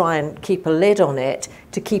to try and keep a lid on it,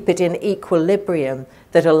 to keep it in equilibrium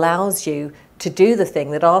that allows you to do the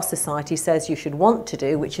thing that our society says you should want to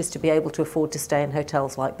do, which is to be able to afford to stay in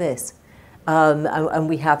hotels like this. And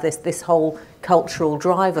we have this whole cultural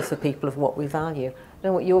driver for people of what we value. I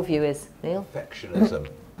don't know what your view is, Neil? Perfectionism.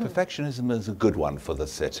 Perfectionism is a good one for the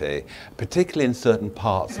city, particularly in certain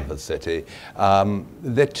parts of the city.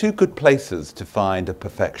 There are two good places to find a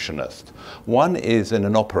perfectionist. One is in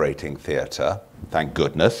an operating theatre, thank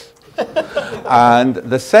goodness. And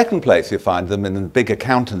the second place you find them in the big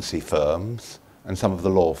accountancy firms and some of the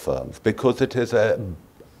law firms, because it is an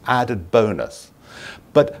added bonus.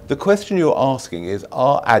 But the question you're asking is,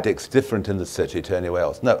 are addicts different in the city to anywhere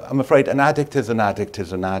else? No, I'm afraid an addict is an addict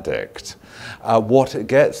is an addict. What it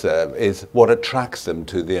gets them is what attracts them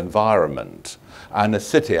to the environment. And a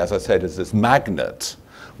city, as I said, is this magnet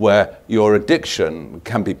where your addiction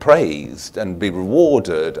can be praised and be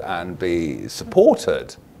rewarded and be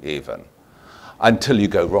supported even, until you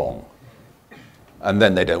go wrong. And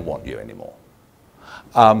then they don't want you anymore.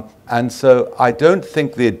 And so I don't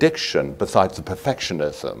think the addiction, besides the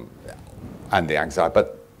perfectionism and the anxiety,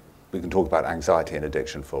 but we can talk about anxiety and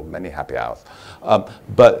addiction for many happy hours.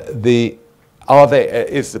 But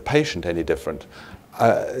is the patient any different?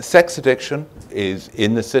 Sex addiction is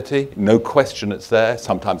in the city, no question it's there.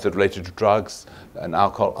 Sometimes it's related to drugs and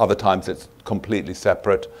alcohol, other times it's completely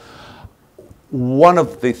separate. One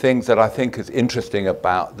of the things that I think is interesting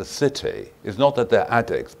about the city is not that they're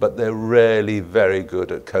addicts, but they're really very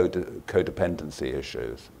good at codependency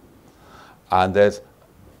issues. And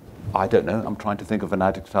I don't know, I'm trying to think of an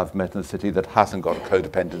addict I've met in the city that hasn't got a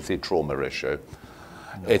codependency trauma issue.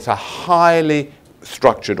 No. It's a highly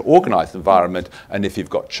structured, organized environment, and if you've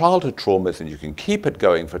got childhood traumas and you can keep it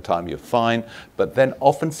going for a time, you're fine, but then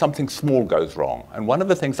often something small goes wrong. And one of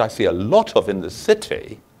the things I see a lot of in the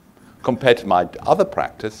city, compared to my other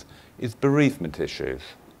practice, is bereavement issues.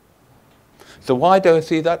 So why do I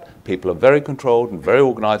see that? People are very controlled and very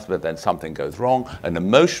organized, but then something goes wrong, an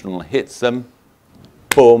emotional hits them,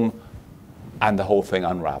 boom, and the whole thing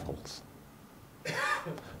unravels.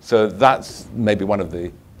 So that's maybe one of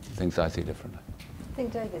the things I see differently. I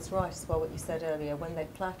think David's right as well, what you said earlier, when they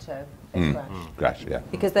plateau, they crash. Crash, yeah.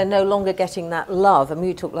 Because they're no longer getting that love. I mean,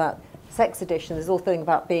 you talk about sex addiction, there's all the thing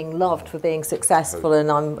about being loved for being successful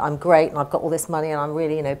and I'm great and I've got all this money and I'm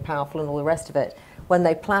really, powerful and all the rest of it. When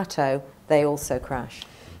they plateau, they also crash.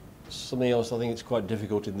 Something else I think it's quite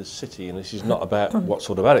difficult in the city, and this is not about what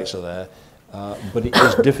sort of addicts are there, but it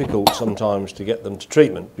is difficult sometimes to get them to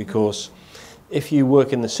treatment, because if you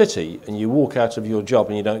work in the city and you walk out of your job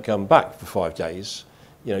and you don't come back for 5 days,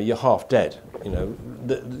 you're half dead.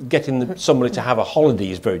 Getting somebody to have a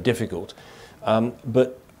holiday is very difficult.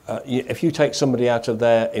 But if you take somebody out of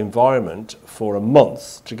their environment for a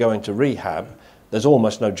month to go into rehab, there's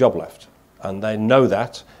almost no job left. And they know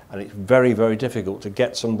that, and it's very, very difficult to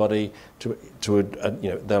get somebody to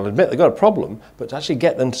they'll admit they've got a problem, but to actually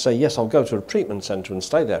get them to say, yes, I'll go to a treatment centre and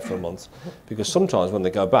stay there for a month, because sometimes when they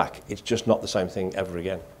go back, it's just not the same thing ever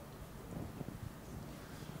again.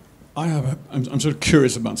 I'm sort of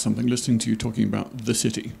curious about something, listening to you talking about the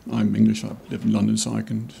city. I'm English, I live in London, so I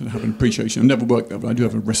can sort of have an appreciation. I've never worked there, but I do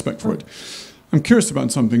have a respect for it. I'm curious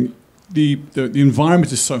about something. The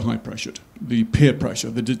environment is so high pressured, the peer pressure,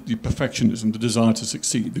 the perfectionism, the desire to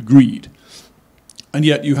succeed, the greed. And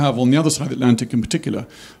yet you have, on the other side of the Atlantic in particular,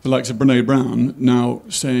 the likes of Brener Brown now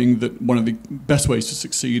saying that one of the best ways to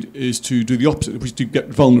succeed is to do the opposite, which is to get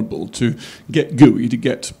vulnerable, to get gooey, to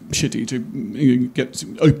get shitty, to get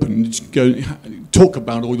open, to go talk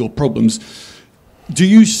about all your problems. Do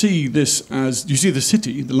you see this as, do you see the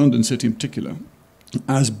city, the London city in particular,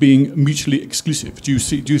 as being mutually exclusive? Do you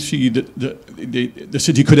see that the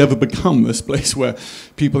city could ever become this place where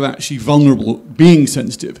people are actually vulnerable, being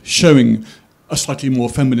sensitive, showing a slightly more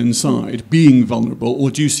feminine side, being vulnerable, or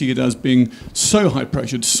do you see it as being so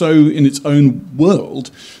high-pressured, so in its own world,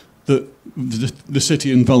 that the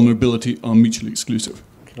city and vulnerability are mutually exclusive?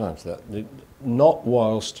 Can I answer that? Not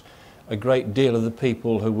whilst a great deal of the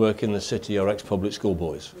people who work in the city are ex-public school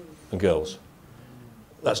boys and girls.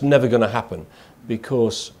 That's never going to happen,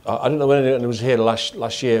 because I don't know when anyone was here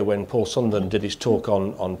last year when Paul Sunderland did his talk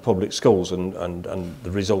on public schools and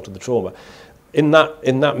the result of the trauma. In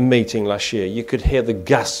that meeting last year, you could hear the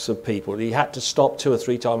gasps of people. He had to stop 2 or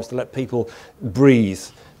 3 times to let people breathe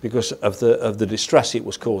because of the distress it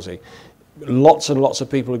was causing. Lots and lots of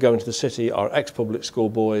people who go into the city are ex-public school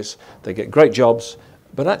boys. They get great jobs,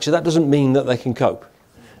 but actually that doesn't mean that they can cope.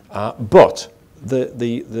 But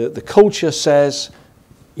the culture says,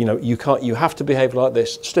 you know, you have to behave like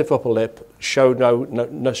this, stiff upper lip, show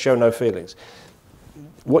no feelings.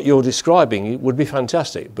 What you're describing would be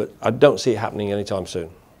fantastic, but I don't see it happening anytime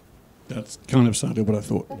soon. That's kind of sadly what I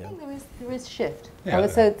thought. I think there is shift. Yeah.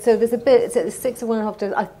 So there's a bit, it's at 6.5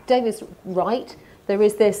 days. David's right. There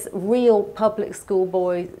is this real public school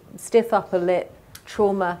boy, stiff upper lip,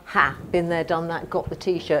 trauma, been there, done that, got the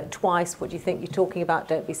T-shirt twice. What do you think you're talking about?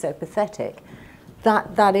 Don't be so pathetic.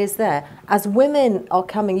 That is there. As women are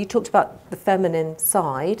coming, you talked about the feminine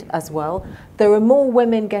side as well. There are more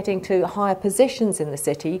women getting to higher positions in the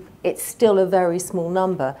city. It's still a very small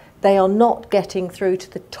number. They are not getting through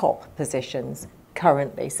to the top positions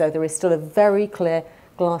currently. So there is still a very clear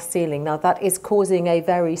glass ceiling. Now that is causing a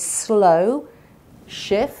very slow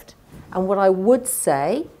shift. And what I would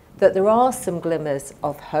say, that there are some glimmers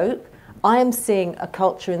of hope. I am seeing a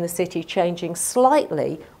culture in the city changing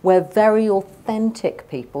slightly where very authentic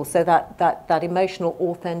people, so that emotional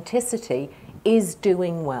authenticity is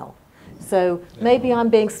doing well. So maybe I'm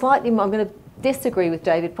being slightly more, I'm going to disagree with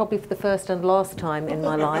David, probably for the first and last time in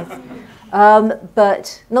my life.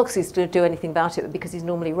 But not because he's going to do anything about it, but because he's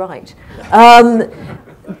normally right.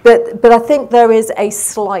 But I think there is a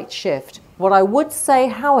slight shift. What I would say,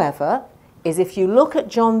 however, is if you look at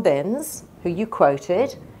John Binns, who you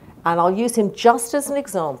quoted, and I'll use him just as an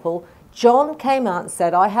example. John came out and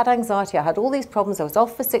said, I had anxiety, I had all these problems, I was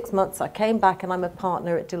off for 6 months, I came back and I'm a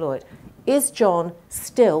partner at Deloitte. Is John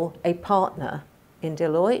still a partner in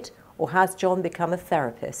Deloitte, or has John become a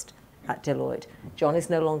therapist at Deloitte? John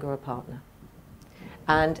is no longer a partner.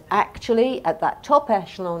 And actually, at that top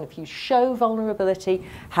echelon, if you show vulnerability,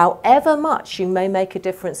 however much you may make a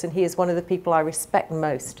difference, and he is one of the people I respect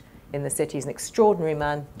most in the city, he's an extraordinary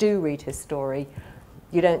man, do read his story,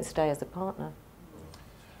 you don't stay as a partner.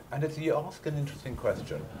 And if you ask an interesting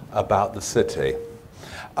question about the city,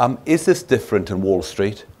 is this different in Wall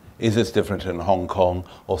Street? Is this different in Hong Kong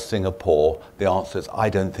or Singapore? The answer is, I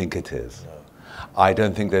don't think it is. No. I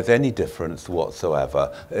don't think there's any difference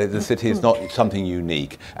whatsoever. The city is not something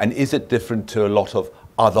unique. And is it different to a lot of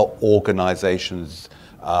other organizations,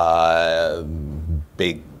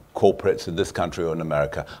 big corporates in this country or in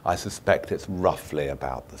America? I suspect it's roughly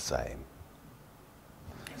about the same.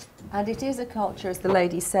 And it is a culture, as the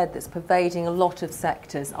lady said, that's pervading a lot of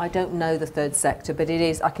sectors. I don't know the third sector, but it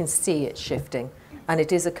is, I can see it shifting. And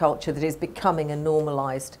it is a culture that is becoming a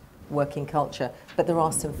normalised working culture. But there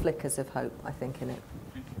are some flickers of hope, I think, in it.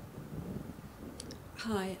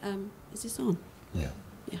 Hi, is this on? Yeah.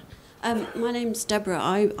 Yeah. My name's Deborah.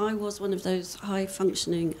 I was one of those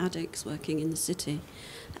high-functioning addicts working in the city.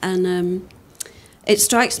 And it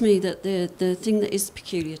strikes me that the thing that is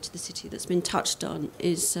peculiar to the city that's been touched on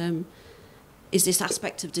is this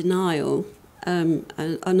aspect of denial. And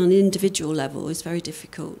on an individual level, it's very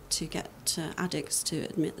difficult to get addicts to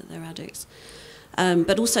admit that they're addicts.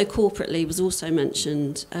 But also corporately was also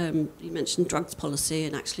mentioned. You mentioned drugs policy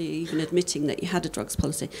and actually even admitting that you had a drugs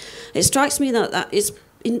policy. It strikes me that is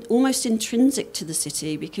almost intrinsic to the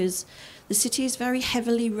city, because the city is very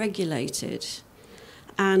heavily regulated.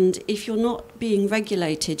 And if you're not being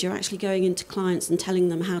regulated, you're actually going into clients and telling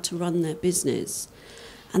them how to run their business.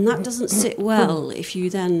 And that doesn't sit well if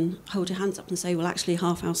you then hold your hands up and say, well, actually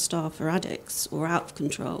half our staff are addicts or out of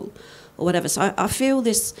control or whatever. So I feel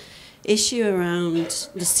this issue around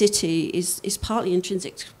the city is partly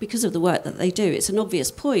intrinsic because of the work that they do. It's an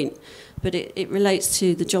obvious point, but it relates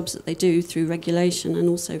to the jobs that they do through regulation and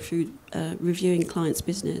also through reviewing clients'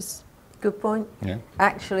 business. Good point. Yeah.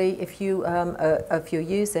 Actually, if you're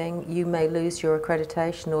using, you may lose your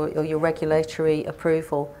accreditation or your regulatory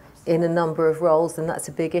approval in a number of roles, and that's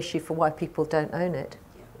a big issue for why people don't own it.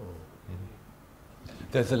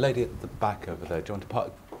 There's a lady at the back over there. Do you want to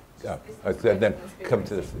park? Then come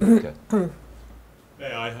to this. Okay.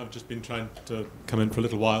 I have just been trying to come in for a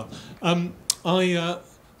little while. I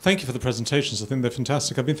thank you for the presentations. I think they're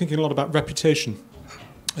fantastic. I've been thinking a lot about reputation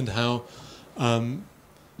and how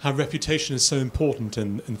how reputation is so important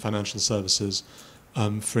in financial services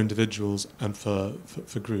for individuals and for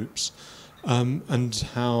groups, and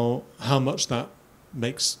how much that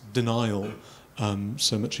makes denial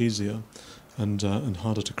so much easier and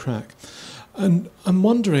harder to crack. And I'm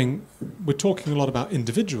wondering, we're talking a lot about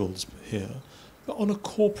individuals here, but on a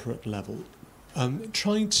corporate level,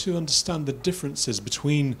 trying to understand the differences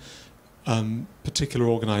between particular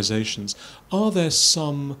organisations. Are there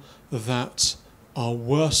some that are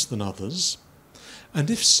worse than others? And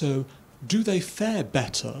if so, do they fare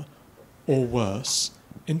better or worse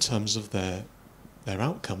in terms of their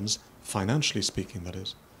outcomes, financially speaking, that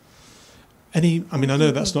is? I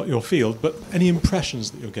know that's not your field, but any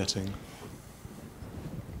impressions that you're getting?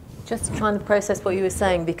 Just trying to process what you were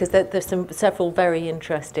saying, because there's several very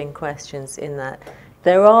interesting questions in that.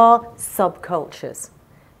 There are subcultures,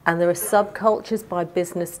 and there are subcultures by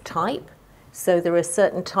business type. So there are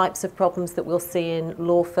certain types of problems that we'll see in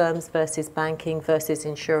law firms versus banking versus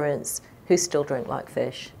insurance, who still drink like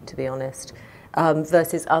fish, to be honest,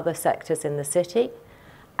 versus other sectors in the city.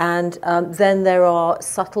 And then there are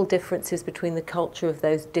subtle differences between the culture of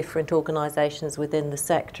those different organisations within the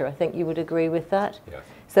sector. I think you would agree with that? Yes.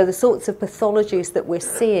 So the sorts of pathologies that we're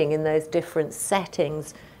seeing in those different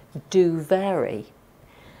settings do vary.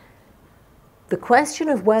 The question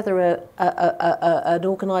of whether an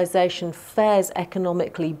organisation fares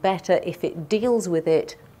economically better if it deals with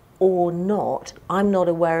it or not, I'm not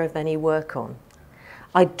aware of any work on.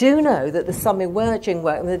 I do know that there's some emerging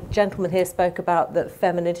work, and the gentleman here spoke about the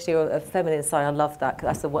femininity or feminine side. I love that, because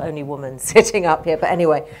that's the only woman sitting up here. But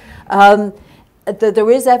anyway,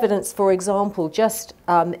 there is evidence, for example, just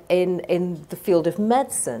in the field of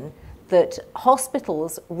medicine, that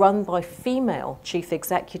hospitals run by female chief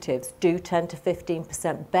executives do 10 to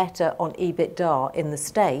 15% better on EBITDA in the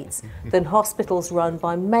States than hospitals run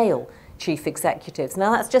by male chief executives.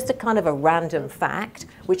 Now, that's just a kind of a random fact,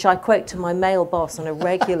 which I quote to my male boss on a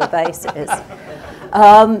regular basis.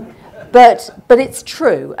 But it's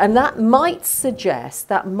true, and that might suggest,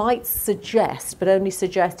 but only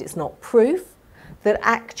suggest, it's not proof, that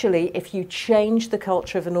actually if you change the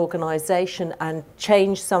culture of an organisation and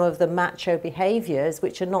change some of the macho behaviours,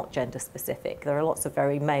 which are not gender specific, there are lots of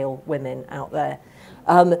very male women out there,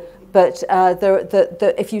 but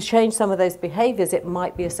if you change some of those behaviours, it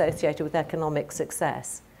might be associated with economic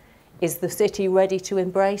success. Is the city ready to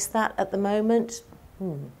embrace that at the moment?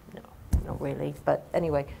 No, not really. But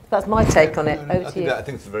anyway, that's my take on it. Over to you. I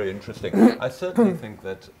think it's very interesting. I certainly think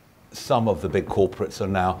that some of the big corporates are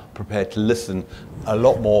now prepared to listen a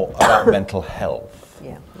lot more about mental health.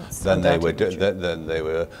 Yeah, than they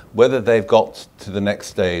were. Whether they've got to the next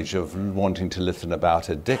stage of wanting to listen about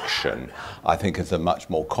addiction, I think is a much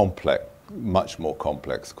more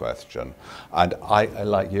complex question. And I,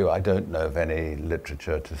 like you, I don't know of any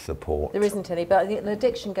literature to support. There isn't any, but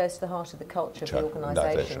addiction goes to the heart of the culture of the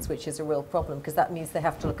organisations, which is a real problem, because that means they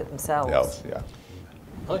have to look at themselves. Yeah.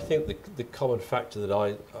 I think the common factor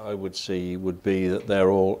that I would see would be that they're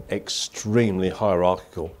all extremely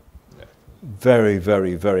hierarchical. Very,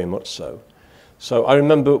 very, very much so. So I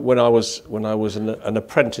remember when I was an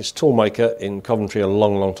apprentice toolmaker in Coventry a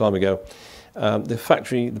long, long time ago.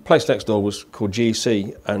 The place next door was called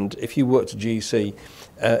GC, and if you worked at GC,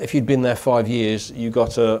 if you'd been there 5 years, you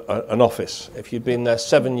got an office. If you'd been there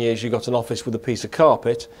 7 years, you got an office with a piece of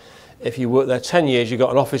carpet. If you worked there 10 years, you got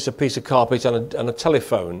an office, a piece of carpet, and a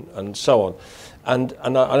telephone, and so on. And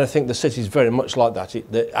I think the city is very much like that.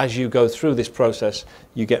 That as you go through this process,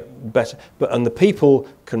 you get better. And the people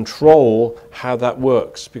control how that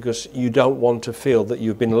works, because you don't want to feel that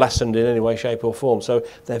you've been lessened in any way, shape or form. So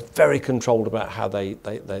they're very controlled about how they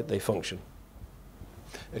function.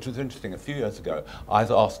 It was interesting. A few years ago, I was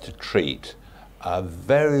asked to treat a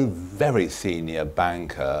very, very senior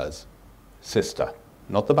banker's sister,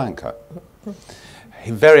 not the banker.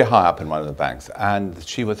 Very high up in one of the banks, and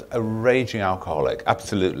she was a raging alcoholic,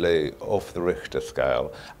 absolutely off the Richter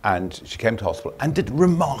scale, and she came to hospital and did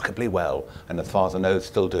remarkably well, and as far as I know, is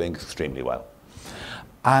still doing extremely well.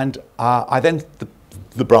 And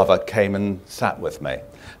the brother came and sat with me,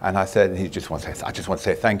 and I said, I just want to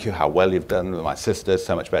say thank you, how well you've done with my sister,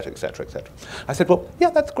 so much better, etc., etc. I said, well, yeah,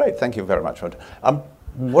 that's great, thank you very much.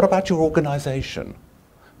 What about your organisation?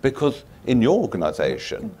 Because in your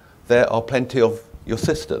organisation, there are plenty of your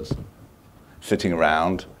sisters sitting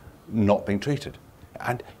around not being treated.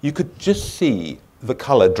 And you could just see the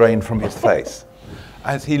colour drain from his face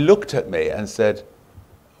as he looked at me and said,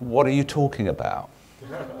 what are you talking about?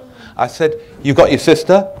 I said, you got your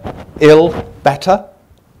sister, ill, better?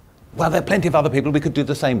 Well, there are plenty of other people we could do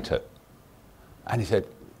the same to. And he said,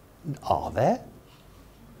 are there?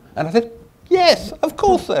 And I said, Yes, of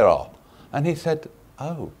course there are. And he said,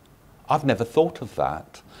 oh, I've never thought of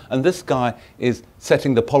that. And this guy is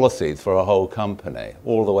setting the policies for a whole company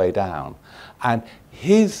all the way down. And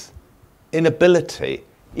his inability,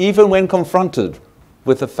 even when confronted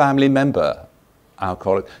with a family member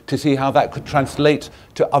alcoholic, to see how that could translate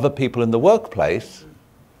to other people in the workplace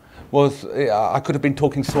was, I could have been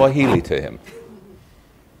talking Swahili to him.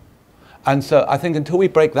 And so I think until we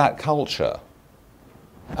break that culture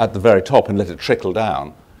at the very top and let it trickle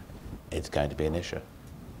down, it's going to be an issue.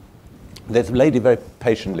 There's a lady very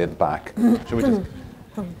patiently at the back. Shall we just...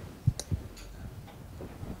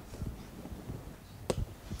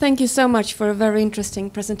 Thank you so much for a very interesting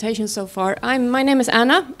presentation so far. My name is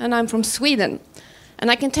Anna, and I'm from Sweden. And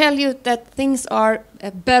I can tell you that things are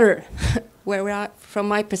better where we are from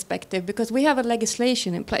my perspective, because we have a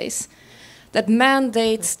legislation in place that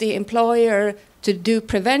mandates the employer to do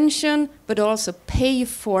prevention, but also pay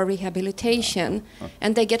for rehabilitation,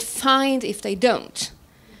 and they get fined if they don't.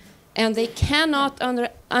 And they cannot,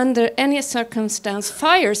 under any circumstance,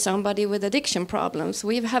 fire somebody with addiction problems.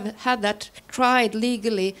 We have had that tried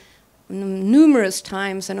legally numerous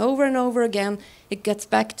times, and over again, it gets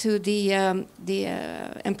back to the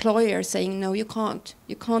employer saying, no, you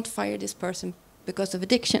can't fire this person because of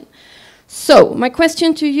addiction. So my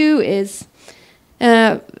question to you is,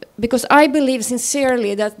 because I believe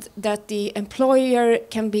sincerely that the employer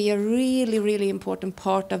can be a really, really important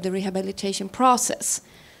part of the rehabilitation process.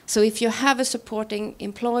 So if you have a supporting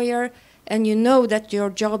employer and you know that your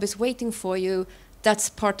job is waiting for you, that's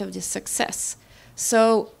part of the success.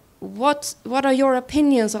 So what are your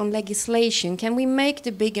opinions on legislation? Can we make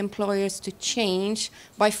the big employers to change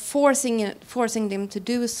by forcing them to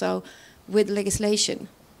do so with legislation?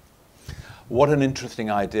 What an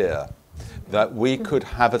interesting idea, that we could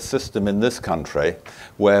have a system in this country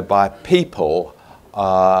whereby people,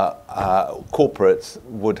 corporates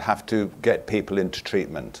would have to get people into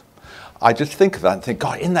treatment. I just think of that and think,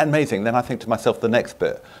 God, isn't that amazing? Then I think to myself the next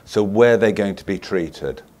bit, so where are they going to be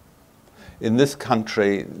treated? In this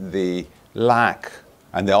country, the lack,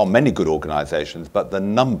 and there are many good organisations, but the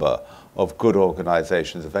number of good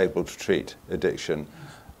organisations available to treat addiction,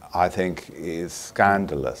 I think, is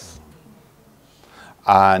scandalous.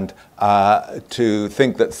 And to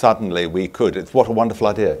think that suddenly we could, it's what a wonderful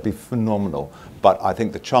idea, it'd be phenomenal. But I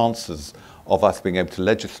think the chances of us being able to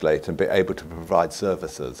legislate and be able to provide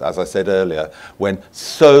services, as I said earlier, when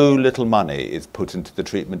so little money is put into the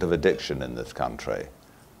treatment of addiction in this country,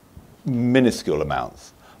 minuscule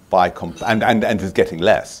amounts, and is getting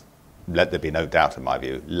less, let there be no doubt in my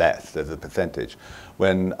view, less as a percentage,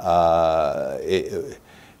 when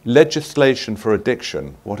legislation for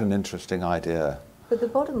addiction, what an interesting idea. But the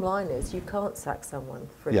bottom line is you can't sack someone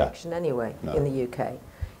for addiction anyway in the UK.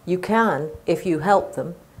 You can if you help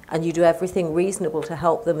them and you do everything reasonable to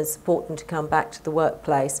help them and support them to come back to the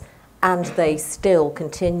workplace, and they still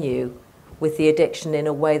continue with the addiction in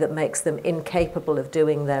a way that makes them incapable of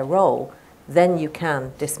doing their role, then you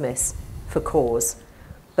can dismiss for cause.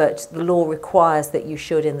 But the law requires that you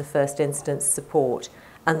should in the first instance support,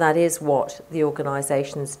 and that is what the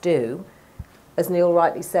organisations do. As Neil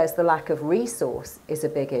rightly says, the lack of resource is a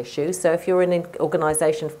big issue. So if you're in an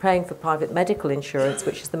organisation paying for private medical insurance,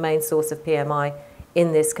 which is the main source of PMI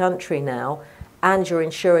in this country now, and your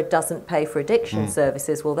insurer doesn't pay for addiction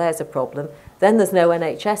services, well, there's a problem. Then there's no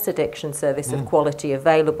NHS addiction service of quality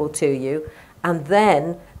available to you. And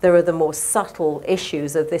then there are the more subtle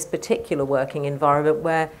issues of this particular working environment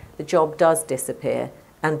where the job does disappear.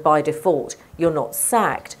 And by default, you're not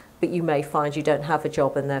sacked, but you may find you don't have a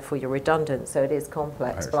job and therefore you're redundant. So it is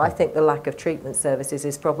complex. But I think the lack of treatment services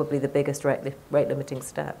is probably the biggest rate limiting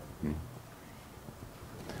step.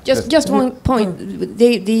 Just one point.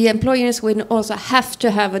 The employers will also have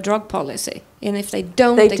to have a drug policy. And if they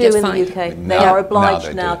don't, they get fined. They do in the UK. They are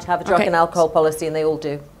obliged now to have a drug and alcohol policy, and they all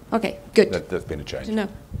do. Okay, good. There's been a change. To know.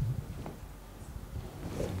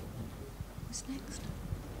 Who's next?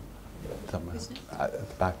 Somewhere at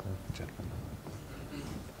the back, gentlemen.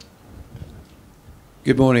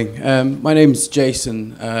 Good morning. My name's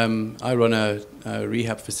Jason. I run a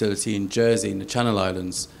rehab facility in Jersey, in the Channel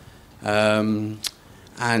Islands. And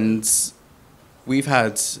we've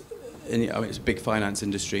had, it's a big finance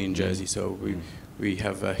industry in Jersey, so we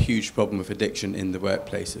have a huge problem with addiction in the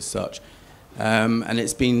workplace as such. And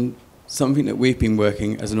it's been something that we've been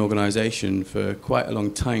working as an organisation for quite a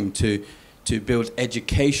long time to build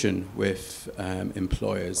education with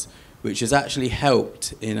employers, which has actually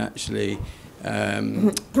helped in actually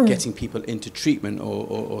getting people into treatment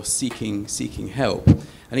or seeking help.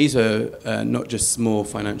 And these are not just small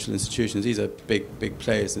financial institutions, these are big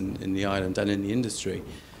players in the island and in the industry.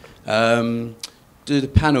 Do the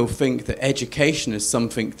panel think that education is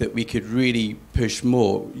something that we could really push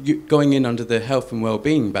more, going in under the health and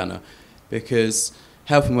well-being banner? Because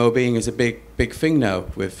health and well-being is a big thing now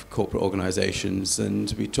with corporate organisations,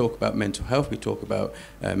 and we talk about mental health, we talk about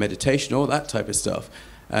meditation, all that type of stuff.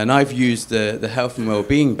 And I've used the health and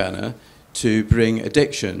well-being banner to bring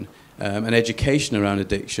addiction and education around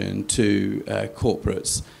addiction to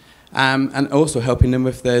corporates, and also helping them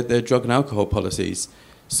with their drug and alcohol policies,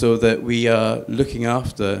 so that we are looking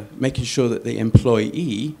after, making sure that the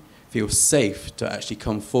employee feels safe to actually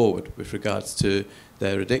come forward with regards to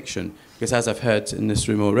their addiction. Because as I've heard in this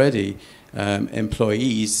room already,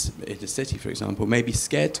 employees in the city, for example, may be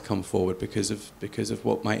scared to come forward because of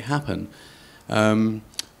what might happen.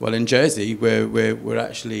 Well, in Jersey, we're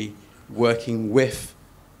actually working with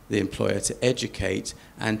the employer to educate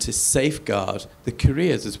and to safeguard the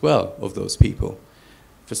careers as well of those people.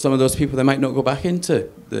 For some of those people, they might not go back into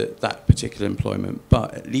that particular employment,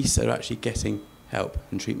 but at least they're actually getting help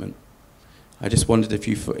and treatment. I just wondered if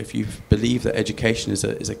you believe that education is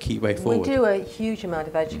a key way forward. We do a huge amount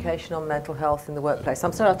of education on mental health in the workplace.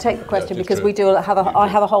 I'm sorry, I'll take the question because I have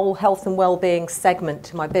a whole health and well-being segment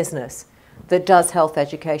to my business that does health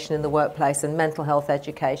education in the workplace and mental health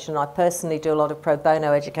education. I personally do a lot of pro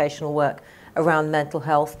bono educational work around mental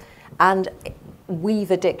health and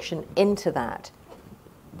weave addiction into that.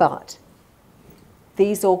 But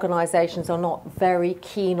these organisations are not very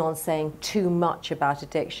keen on saying too much about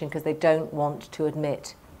addiction because they don't want to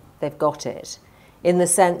admit they've got it. In the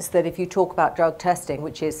sense that if you talk about drug testing,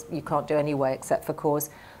 which is you can't do anyway except for cause,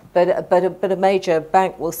 but a major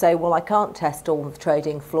bank will say, well, I can't test all the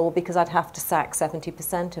trading floor because I'd have to sack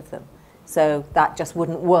 70% of them. So that just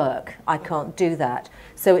wouldn't work. I can't do that.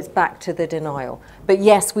 So it's back to the denial. But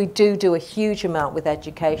yes, we do a huge amount with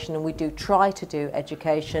education, and we do try to do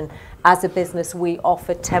education. As a business, we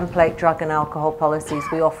offer template drug and alcohol policies.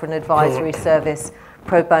 We offer an advisory service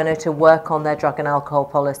pro bono to work on their drug and alcohol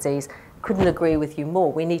policies. Couldn't agree with you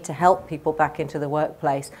more. We need to help people back into the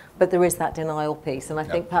workplace, but there is that denial piece, and I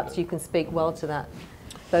think perhaps you can speak well to that.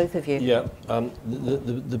 Both of you. Yeah,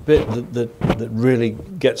 the bit that really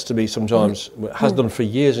gets to me sometimes, has done for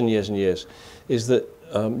years and years and years, is that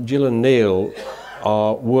Gill and Neil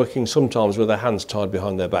are working sometimes with their hands tied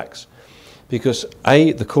behind their backs. Because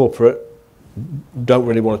A, the corporate don't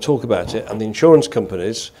really want to talk about it, and the insurance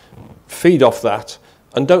companies feed off that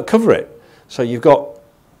and don't cover it. So you've got,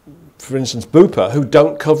 for instance, Bupa, who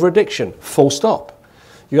don't cover addiction, full stop.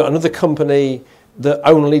 You've got another company that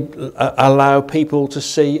only allow people to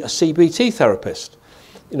see a CBT therapist.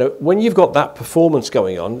 You know, when you've got that performance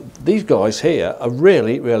going on, these guys here are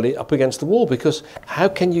really, really up against the wall, because how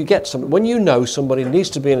can you get some, when you know somebody needs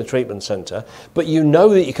to be in a treatment centre, but you know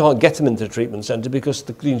that you can't get them into the treatment centre because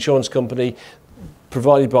the insurance company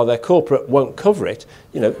provided by their corporate won't cover it,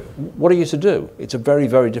 you know, what are you to do? It's a very,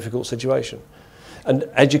 very difficult situation. And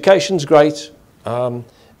education's great,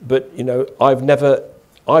 but, you know, I've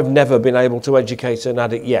never been able to educate an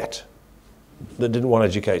addict yet that didn't want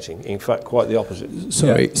educating. In fact, quite the opposite.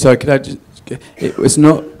 Sorry, could I just... It was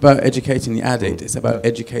not about educating the addict, it's about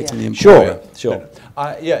educating the employer. Sure.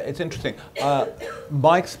 Yeah, it's interesting.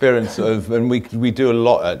 My experience of, and we do a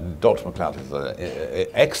lot, Dr. Macleod is an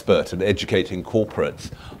expert at educating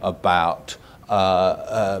corporates about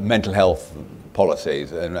mental health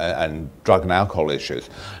policies and drug and alcohol issues.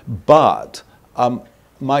 But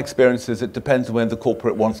my experience is it depends on when the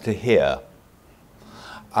corporate wants to hear.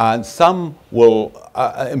 And some will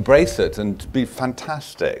embrace it and be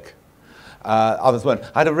fantastic. Others won't.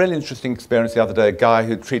 I had a really interesting experience the other day, a guy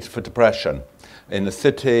who treated for depression in the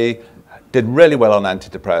city, did really well on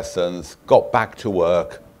antidepressants, got back to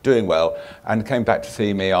work, doing well, and came back to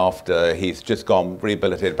see me after he's just gone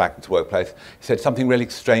rehabilitated back into workplace. He said, something really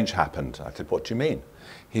strange happened. I said, what do you mean?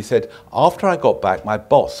 He said, after I got back, my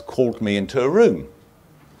boss called me into a room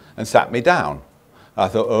and sat me down. I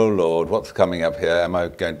thought, oh Lord, what's coming up here? Am I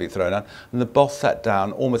going to be thrown out? And the boss sat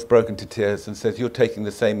down, almost broke into tears, and says, you're taking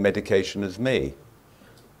the same medication as me.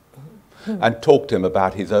 And talked to him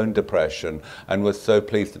about his own depression, and was so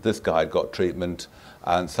pleased that this guy had got treatment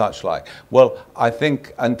and such like. Well, I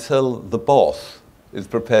think until the boss is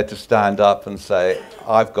prepared to stand up and say,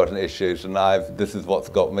 I've got an issue and this is what's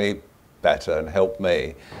got me better and helped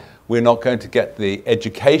me, we're not going to get the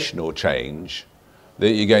educational change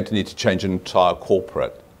that you're going to need to change an entire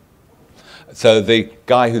corporate. So the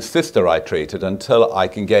guy whose sister I treated, until I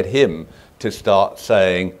can get him to start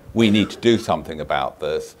saying, we need to do something about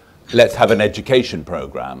this, let's have an education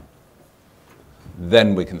program,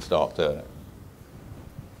 then we can start doing it.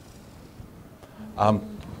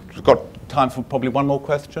 We've got time for probably one more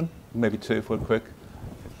question, maybe two if we're quick.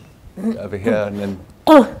 over here, and then.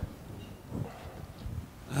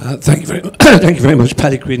 Thank you very thank you very much.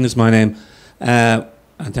 Paddy Creedon is my name, and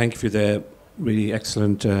thank you for the really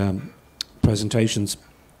excellent presentations.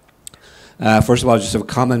 First of all, just have a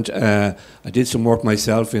comment. I did some work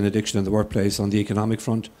myself in addiction in the workplace on the economic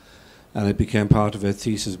front, and it became part of a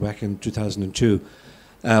thesis back in 2002.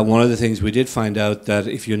 One of the things we did find out that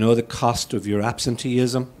if you know the cost of your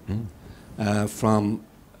absenteeism from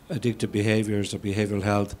addictive behaviours or behavioural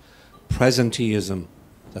health, presenteeism,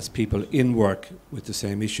 that's people in work with the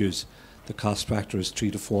same issues, the cost factor is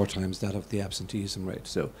 3 to 4 times that of the absenteeism rate.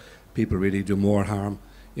 So people really do more harm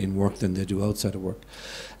in work than they do outside of work.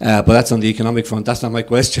 But that's on the economic front. That's not my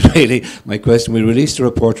question, really. My question, we released a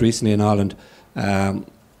report recently in Ireland,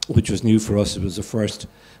 which was new for us. It was the first,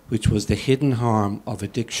 which was the hidden harm of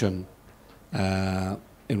addiction in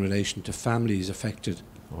relation to families affected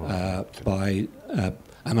by,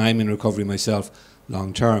 and I'm in recovery myself,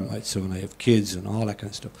 long term, right? So when I have kids and all that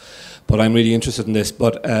kind of stuff. But I'm really interested in this.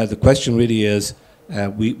 But the question really is,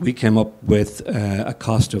 we came up with a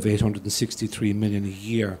cost of 863 million a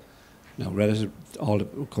year. Now, relative,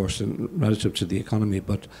 of course, relative to the economy,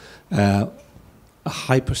 but a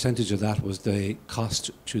high percentage of that was the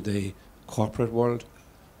cost to the corporate world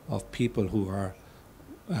of people who are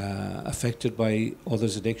affected by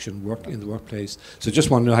others' addiction, work in the workplace. So just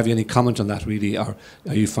want to know, have you any comment on that really, or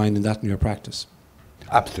are you finding that in your practice?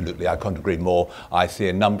 Absolutely, I can't agree more. I see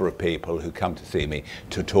a number of people who come to see me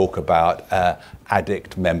to talk about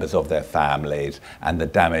addict members of their families and the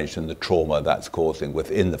damage and the trauma that's causing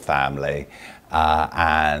within the family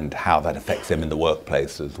and how that affects them in the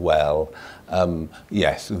workplace as well.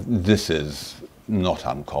 Yes, this is not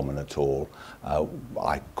uncommon at all.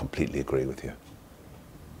 I completely agree with you.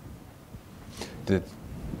 The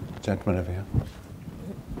gentleman over here.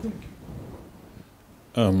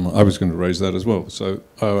 I was going to raise that as well, so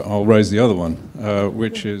I'll raise the other one,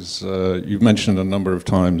 which is you've mentioned a number of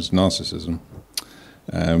times narcissism,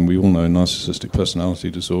 and we all know narcissistic personality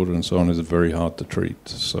disorder and so on is very hard to treat,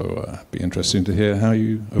 so it'd be interesting to hear how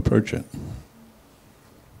you approach it.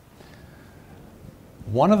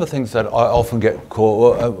 One of the things that I often get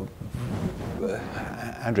called,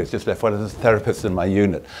 Andrew's just left, one of the therapists in my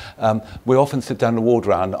unit, we often sit down in a ward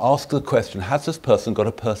round and ask the question, has this person got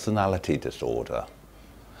a personality disorder?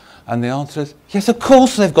 And the answer is, yes, of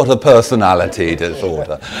course they've got a personality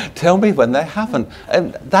disorder. Tell me when they haven't.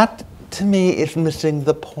 And that, to me, is missing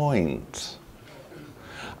the point.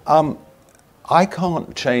 I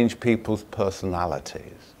can't change people's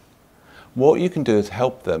personalities. What you can do is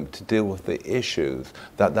help them to deal with the issues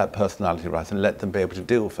that that personality raises and let them be able to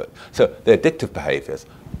deal with it. So their addictive behaviours,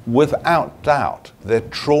 without doubt, their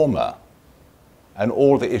trauma and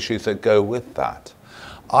all the issues that go with that.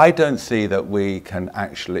 I don't see that we can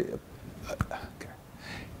actually...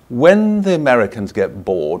 When the Americans get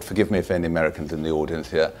bored, forgive me if any Americans in the audience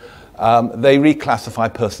here, they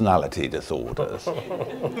reclassify personality disorders.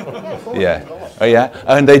 Yeah, oh yeah,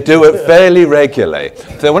 and they do it fairly regularly.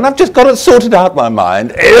 So when I've just got it sorted out in my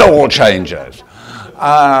mind, it all changes.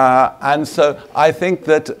 And so I think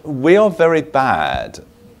that we are very bad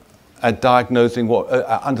at diagnosing what,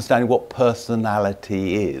 understanding what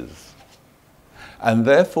personality is. And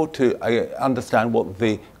therefore to understand what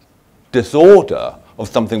the disorder of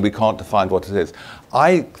something we can't define what it is.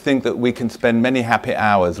 I think that we can spend many happy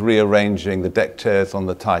hours rearranging the deck chairs on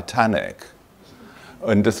the Titanic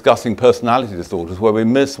and discussing personality disorders where we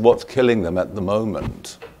miss what's killing them at the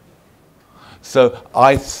moment. So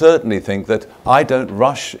I certainly think that I don't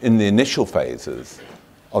rush in the initial phases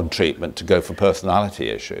of treatment to go for personality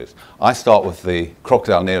issues. I start with the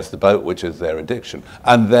crocodile nearest the boat, which is their addiction,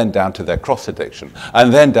 and then down to their cross addiction,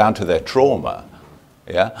 and then down to their trauma.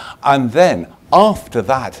 Yeah? And then after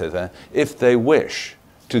that, if they wish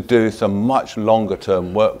to do some much longer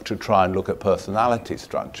term work to try and look at personality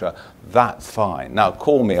structure, that's fine. Now,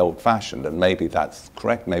 call me old-fashioned, and maybe that's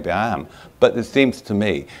correct, maybe I am, but it seems to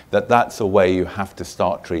me that that's a way you have to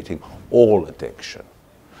start treating all addiction.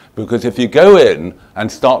 Because if you go in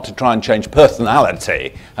and start to try and change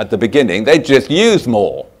personality at the beginning, they just use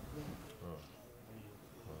more.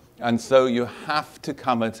 And so you have to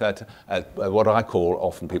come at what I call,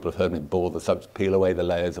 often people have heard me bore the subject, peel away the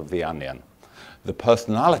layers of the onion. The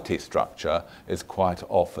personality structure is quite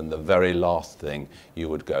often the very last thing you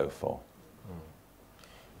would go for.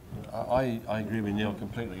 I agree with Neil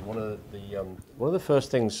completely. One of the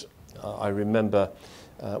first things I remember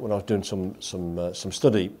when I was doing some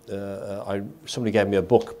study, somebody gave me a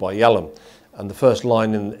book by Yellem, and the first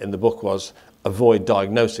line in the book was "Avoid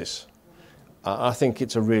diagnosis." I think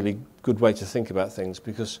it's a really good way to think about things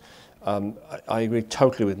because I agree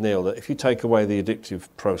totally with Neil that if you take away the addictive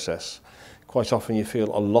process, quite often you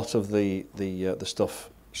feel a lot of the stuff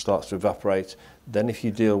starts to evaporate. Then if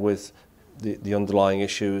you deal with the underlying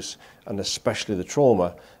issues, and especially the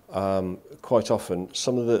trauma, quite often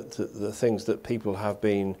some of the things that people have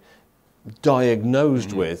been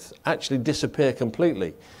diagnosed with actually disappear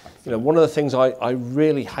completely. You know, one of the things I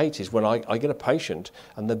really hate is when I get a patient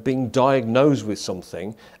and they're being diagnosed with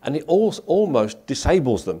something and it almost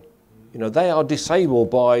disables them. You know, they are disabled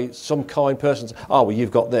by some kind person. Oh, well,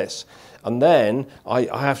 you've got this. And then I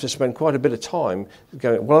have to spend quite a bit of time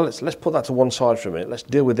going, well, let's put that to one side for a minute. Let's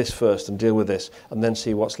deal with this first and deal with this and then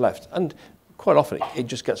see what's left. And quite often it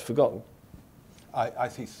just gets forgotten. I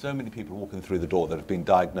see so many people walking through the door that have been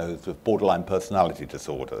diagnosed with borderline personality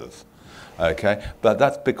disorders, okay? But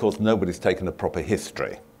that's because nobody's taken a proper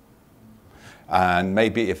history. And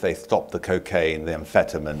maybe if they stop the cocaine, the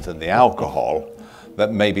amphetamines and the alcohol,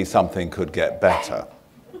 that maybe something could get better.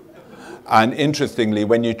 And interestingly,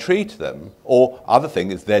 when you treat them, or other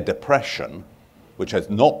thing is their depression, which has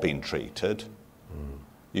not been treated,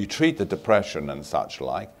 you treat the depression and such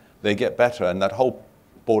like, they get better, and that whole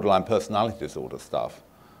borderline personality disorder stuff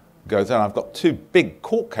goes on. I've got 2 big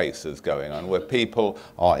court cases going on where people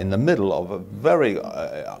are in the middle of a very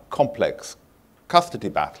complex custody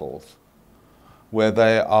battles where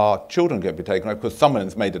there are children going to be taken away because someone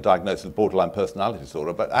has made a diagnosis of borderline personality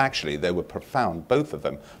disorder, but actually they were both of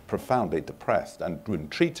them, profoundly depressed, and when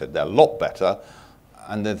treated, they're a lot better,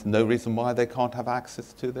 and there's no reason why they can't have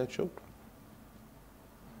access to their children.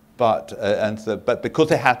 But because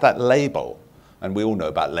they had that label, and we all know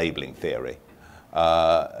about labeling theory,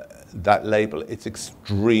 that label, it's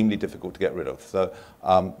extremely difficult to get rid of. So,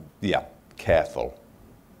 yeah, careful.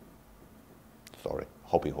 Sorry,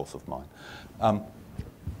 hobby horse of mine.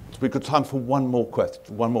 We've got time for one more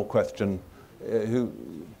question. Who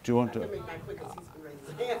do you want to?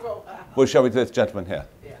 Well, shall we do this gentleman here?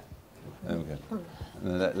 Yeah. Okay.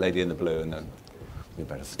 And then that lady in the blue, and then we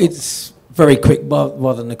better stop. It's very quick,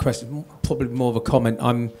 rather than a question, probably more of a comment.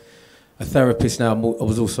 I'm a therapist now. I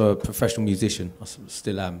was also a professional musician. I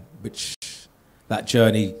still am, which that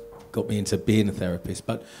journey got me into being a therapist.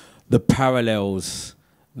 But the parallels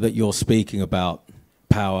that you're speaking about,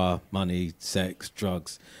 power, money, sex,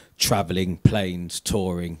 drugs, travelling, planes,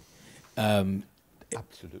 touring.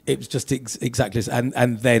 Absolutely. It was just exactly,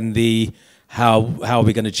 and then how are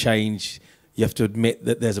we going to change? You have to admit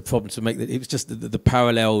that there's a problem to make that. It was just the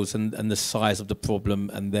parallels and the size of the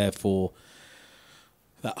problem, and therefore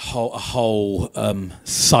that whole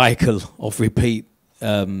cycle of repeat,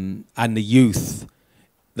 and the youth.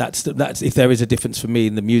 That's if there is a difference for me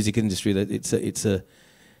in the music industry, that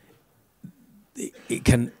it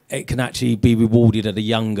can actually be rewarded at a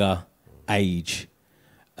younger age,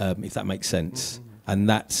 if that makes sense, and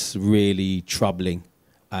that's really troubling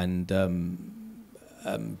and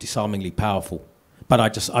disarmingly powerful. But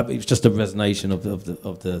it was just a resonation of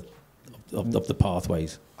the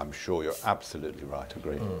pathways. I'm sure you're absolutely right.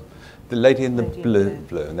 Agree. The lady in the blue,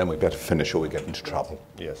 and then we better finish or we get into trouble.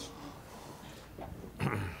 Yes.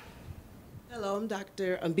 Hello, I'm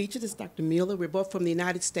Dr. Beecher. This is Dr. Mueller. We're both from the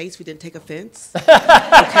United States. We didn't take offense. Okay,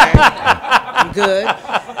 I'm good.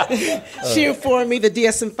 She informed me the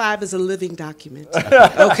DSM-5 is a living document.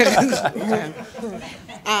 Okay. Okay.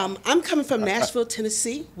 I'm coming from Nashville,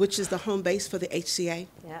 Tennessee, which is the home base for the HCA.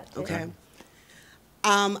 Yeah, okay.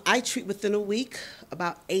 I treat within a week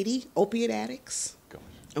about 80 opiate addicts.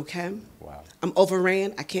 Okay. Wow. I'm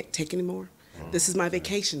overran. I can't take anymore. This is my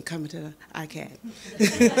vacation coming to the iCAAD.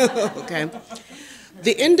 Okay.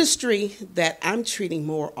 The industry that I'm treating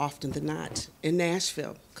more often than not in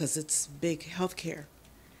Nashville, because it's big healthcare,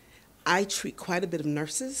 I treat quite a bit of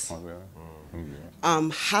nurses,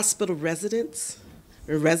 hospital residents,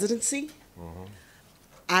 residency.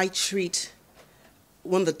 I treat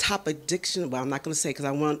one of the top addiction, well, I'm not going to say because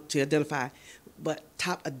I want to identify, but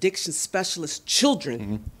top addiction specialist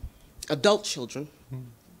children, adult children,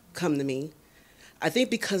 come to me. I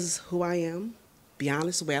think because who I am, be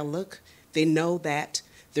honest, the way I look, they know that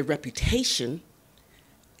their reputation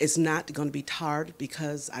is not going to be tarred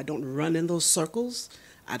because I don't run in those circles.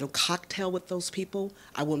 I don't cocktail with those people.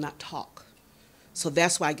 I will not talk. So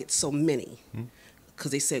that's why I get so many.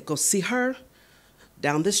 Because they said, go see her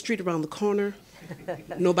down this street around the corner.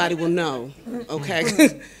 Nobody will know.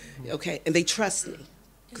 Okay? Okay. And they trust me.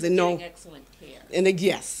 Because they know. Excellent care. And they,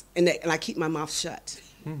 yes. And I keep my mouth shut.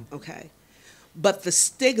 Okay? But the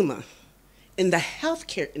stigma in the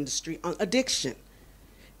healthcare industry on addiction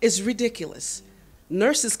is ridiculous.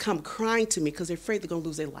 Nurses come crying to me because they're afraid they're going to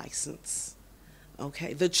lose their license.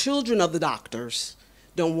 Okay? The children of the doctors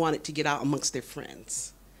don't want it to get out amongst their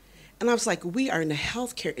friends. And I was like, we are in the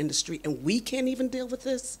healthcare industry and we can't even deal with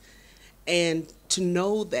this. And to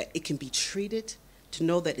know that it can be treated, to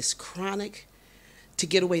know that it's chronic, to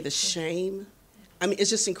get away the shame. I mean, it's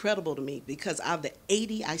just incredible to me because out of the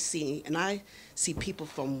 80 I see, and I see people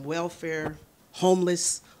from welfare,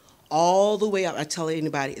 homeless, all the way up. I tell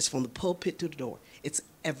anybody, it's from the pulpit to the door. It's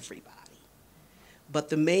everybody. But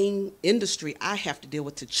the main industry I have to deal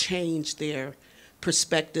with to change their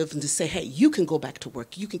perspective and to say, hey, you can go back to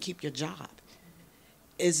work, you can keep your job,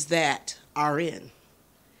 is that RN,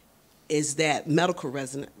 is that medical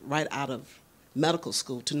resident right out of medical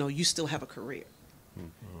school to know you still have a career.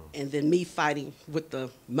 And then me fighting with the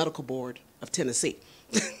medical board of Tennessee.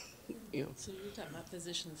 You know. So you're talking about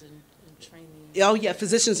physicians in training? Oh yeah,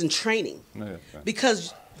 physicians in training. Yeah.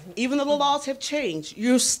 Because even though the laws have changed,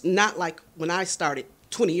 you're not like when I started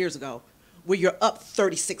 20 years ago, where you're up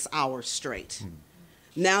 36 hours straight.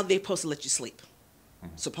 Now they're supposed to let you sleep,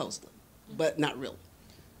 supposedly, but not really.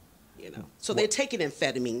 You know. So they're taking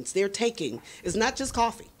amphetamines. They're taking. It's not just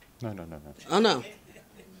coffee. No. Oh no.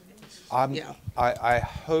 I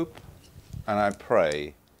hope and I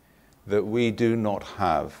pray that we do not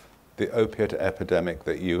have the opiate epidemic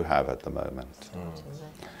that you have at the moment.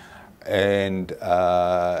 And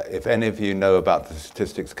if any of you know about the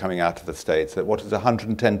statistics coming out of the States, that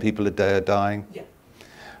 110 people a day are dying? Yeah.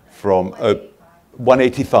 From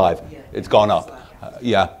 185. Yeah. It's gone up.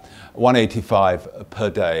 185 per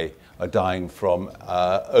day are dying from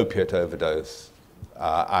opiate overdose.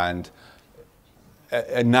 And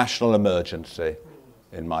a national emergency,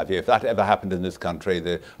 in my view. If that ever happened in this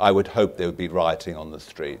country, I would hope there would be rioting on the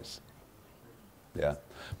streets. Yeah.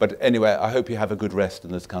 But anyway, I hope you have a good rest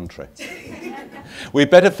in this country. We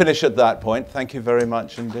better finish at that point. Thank you very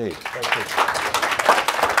much indeed. Thank you.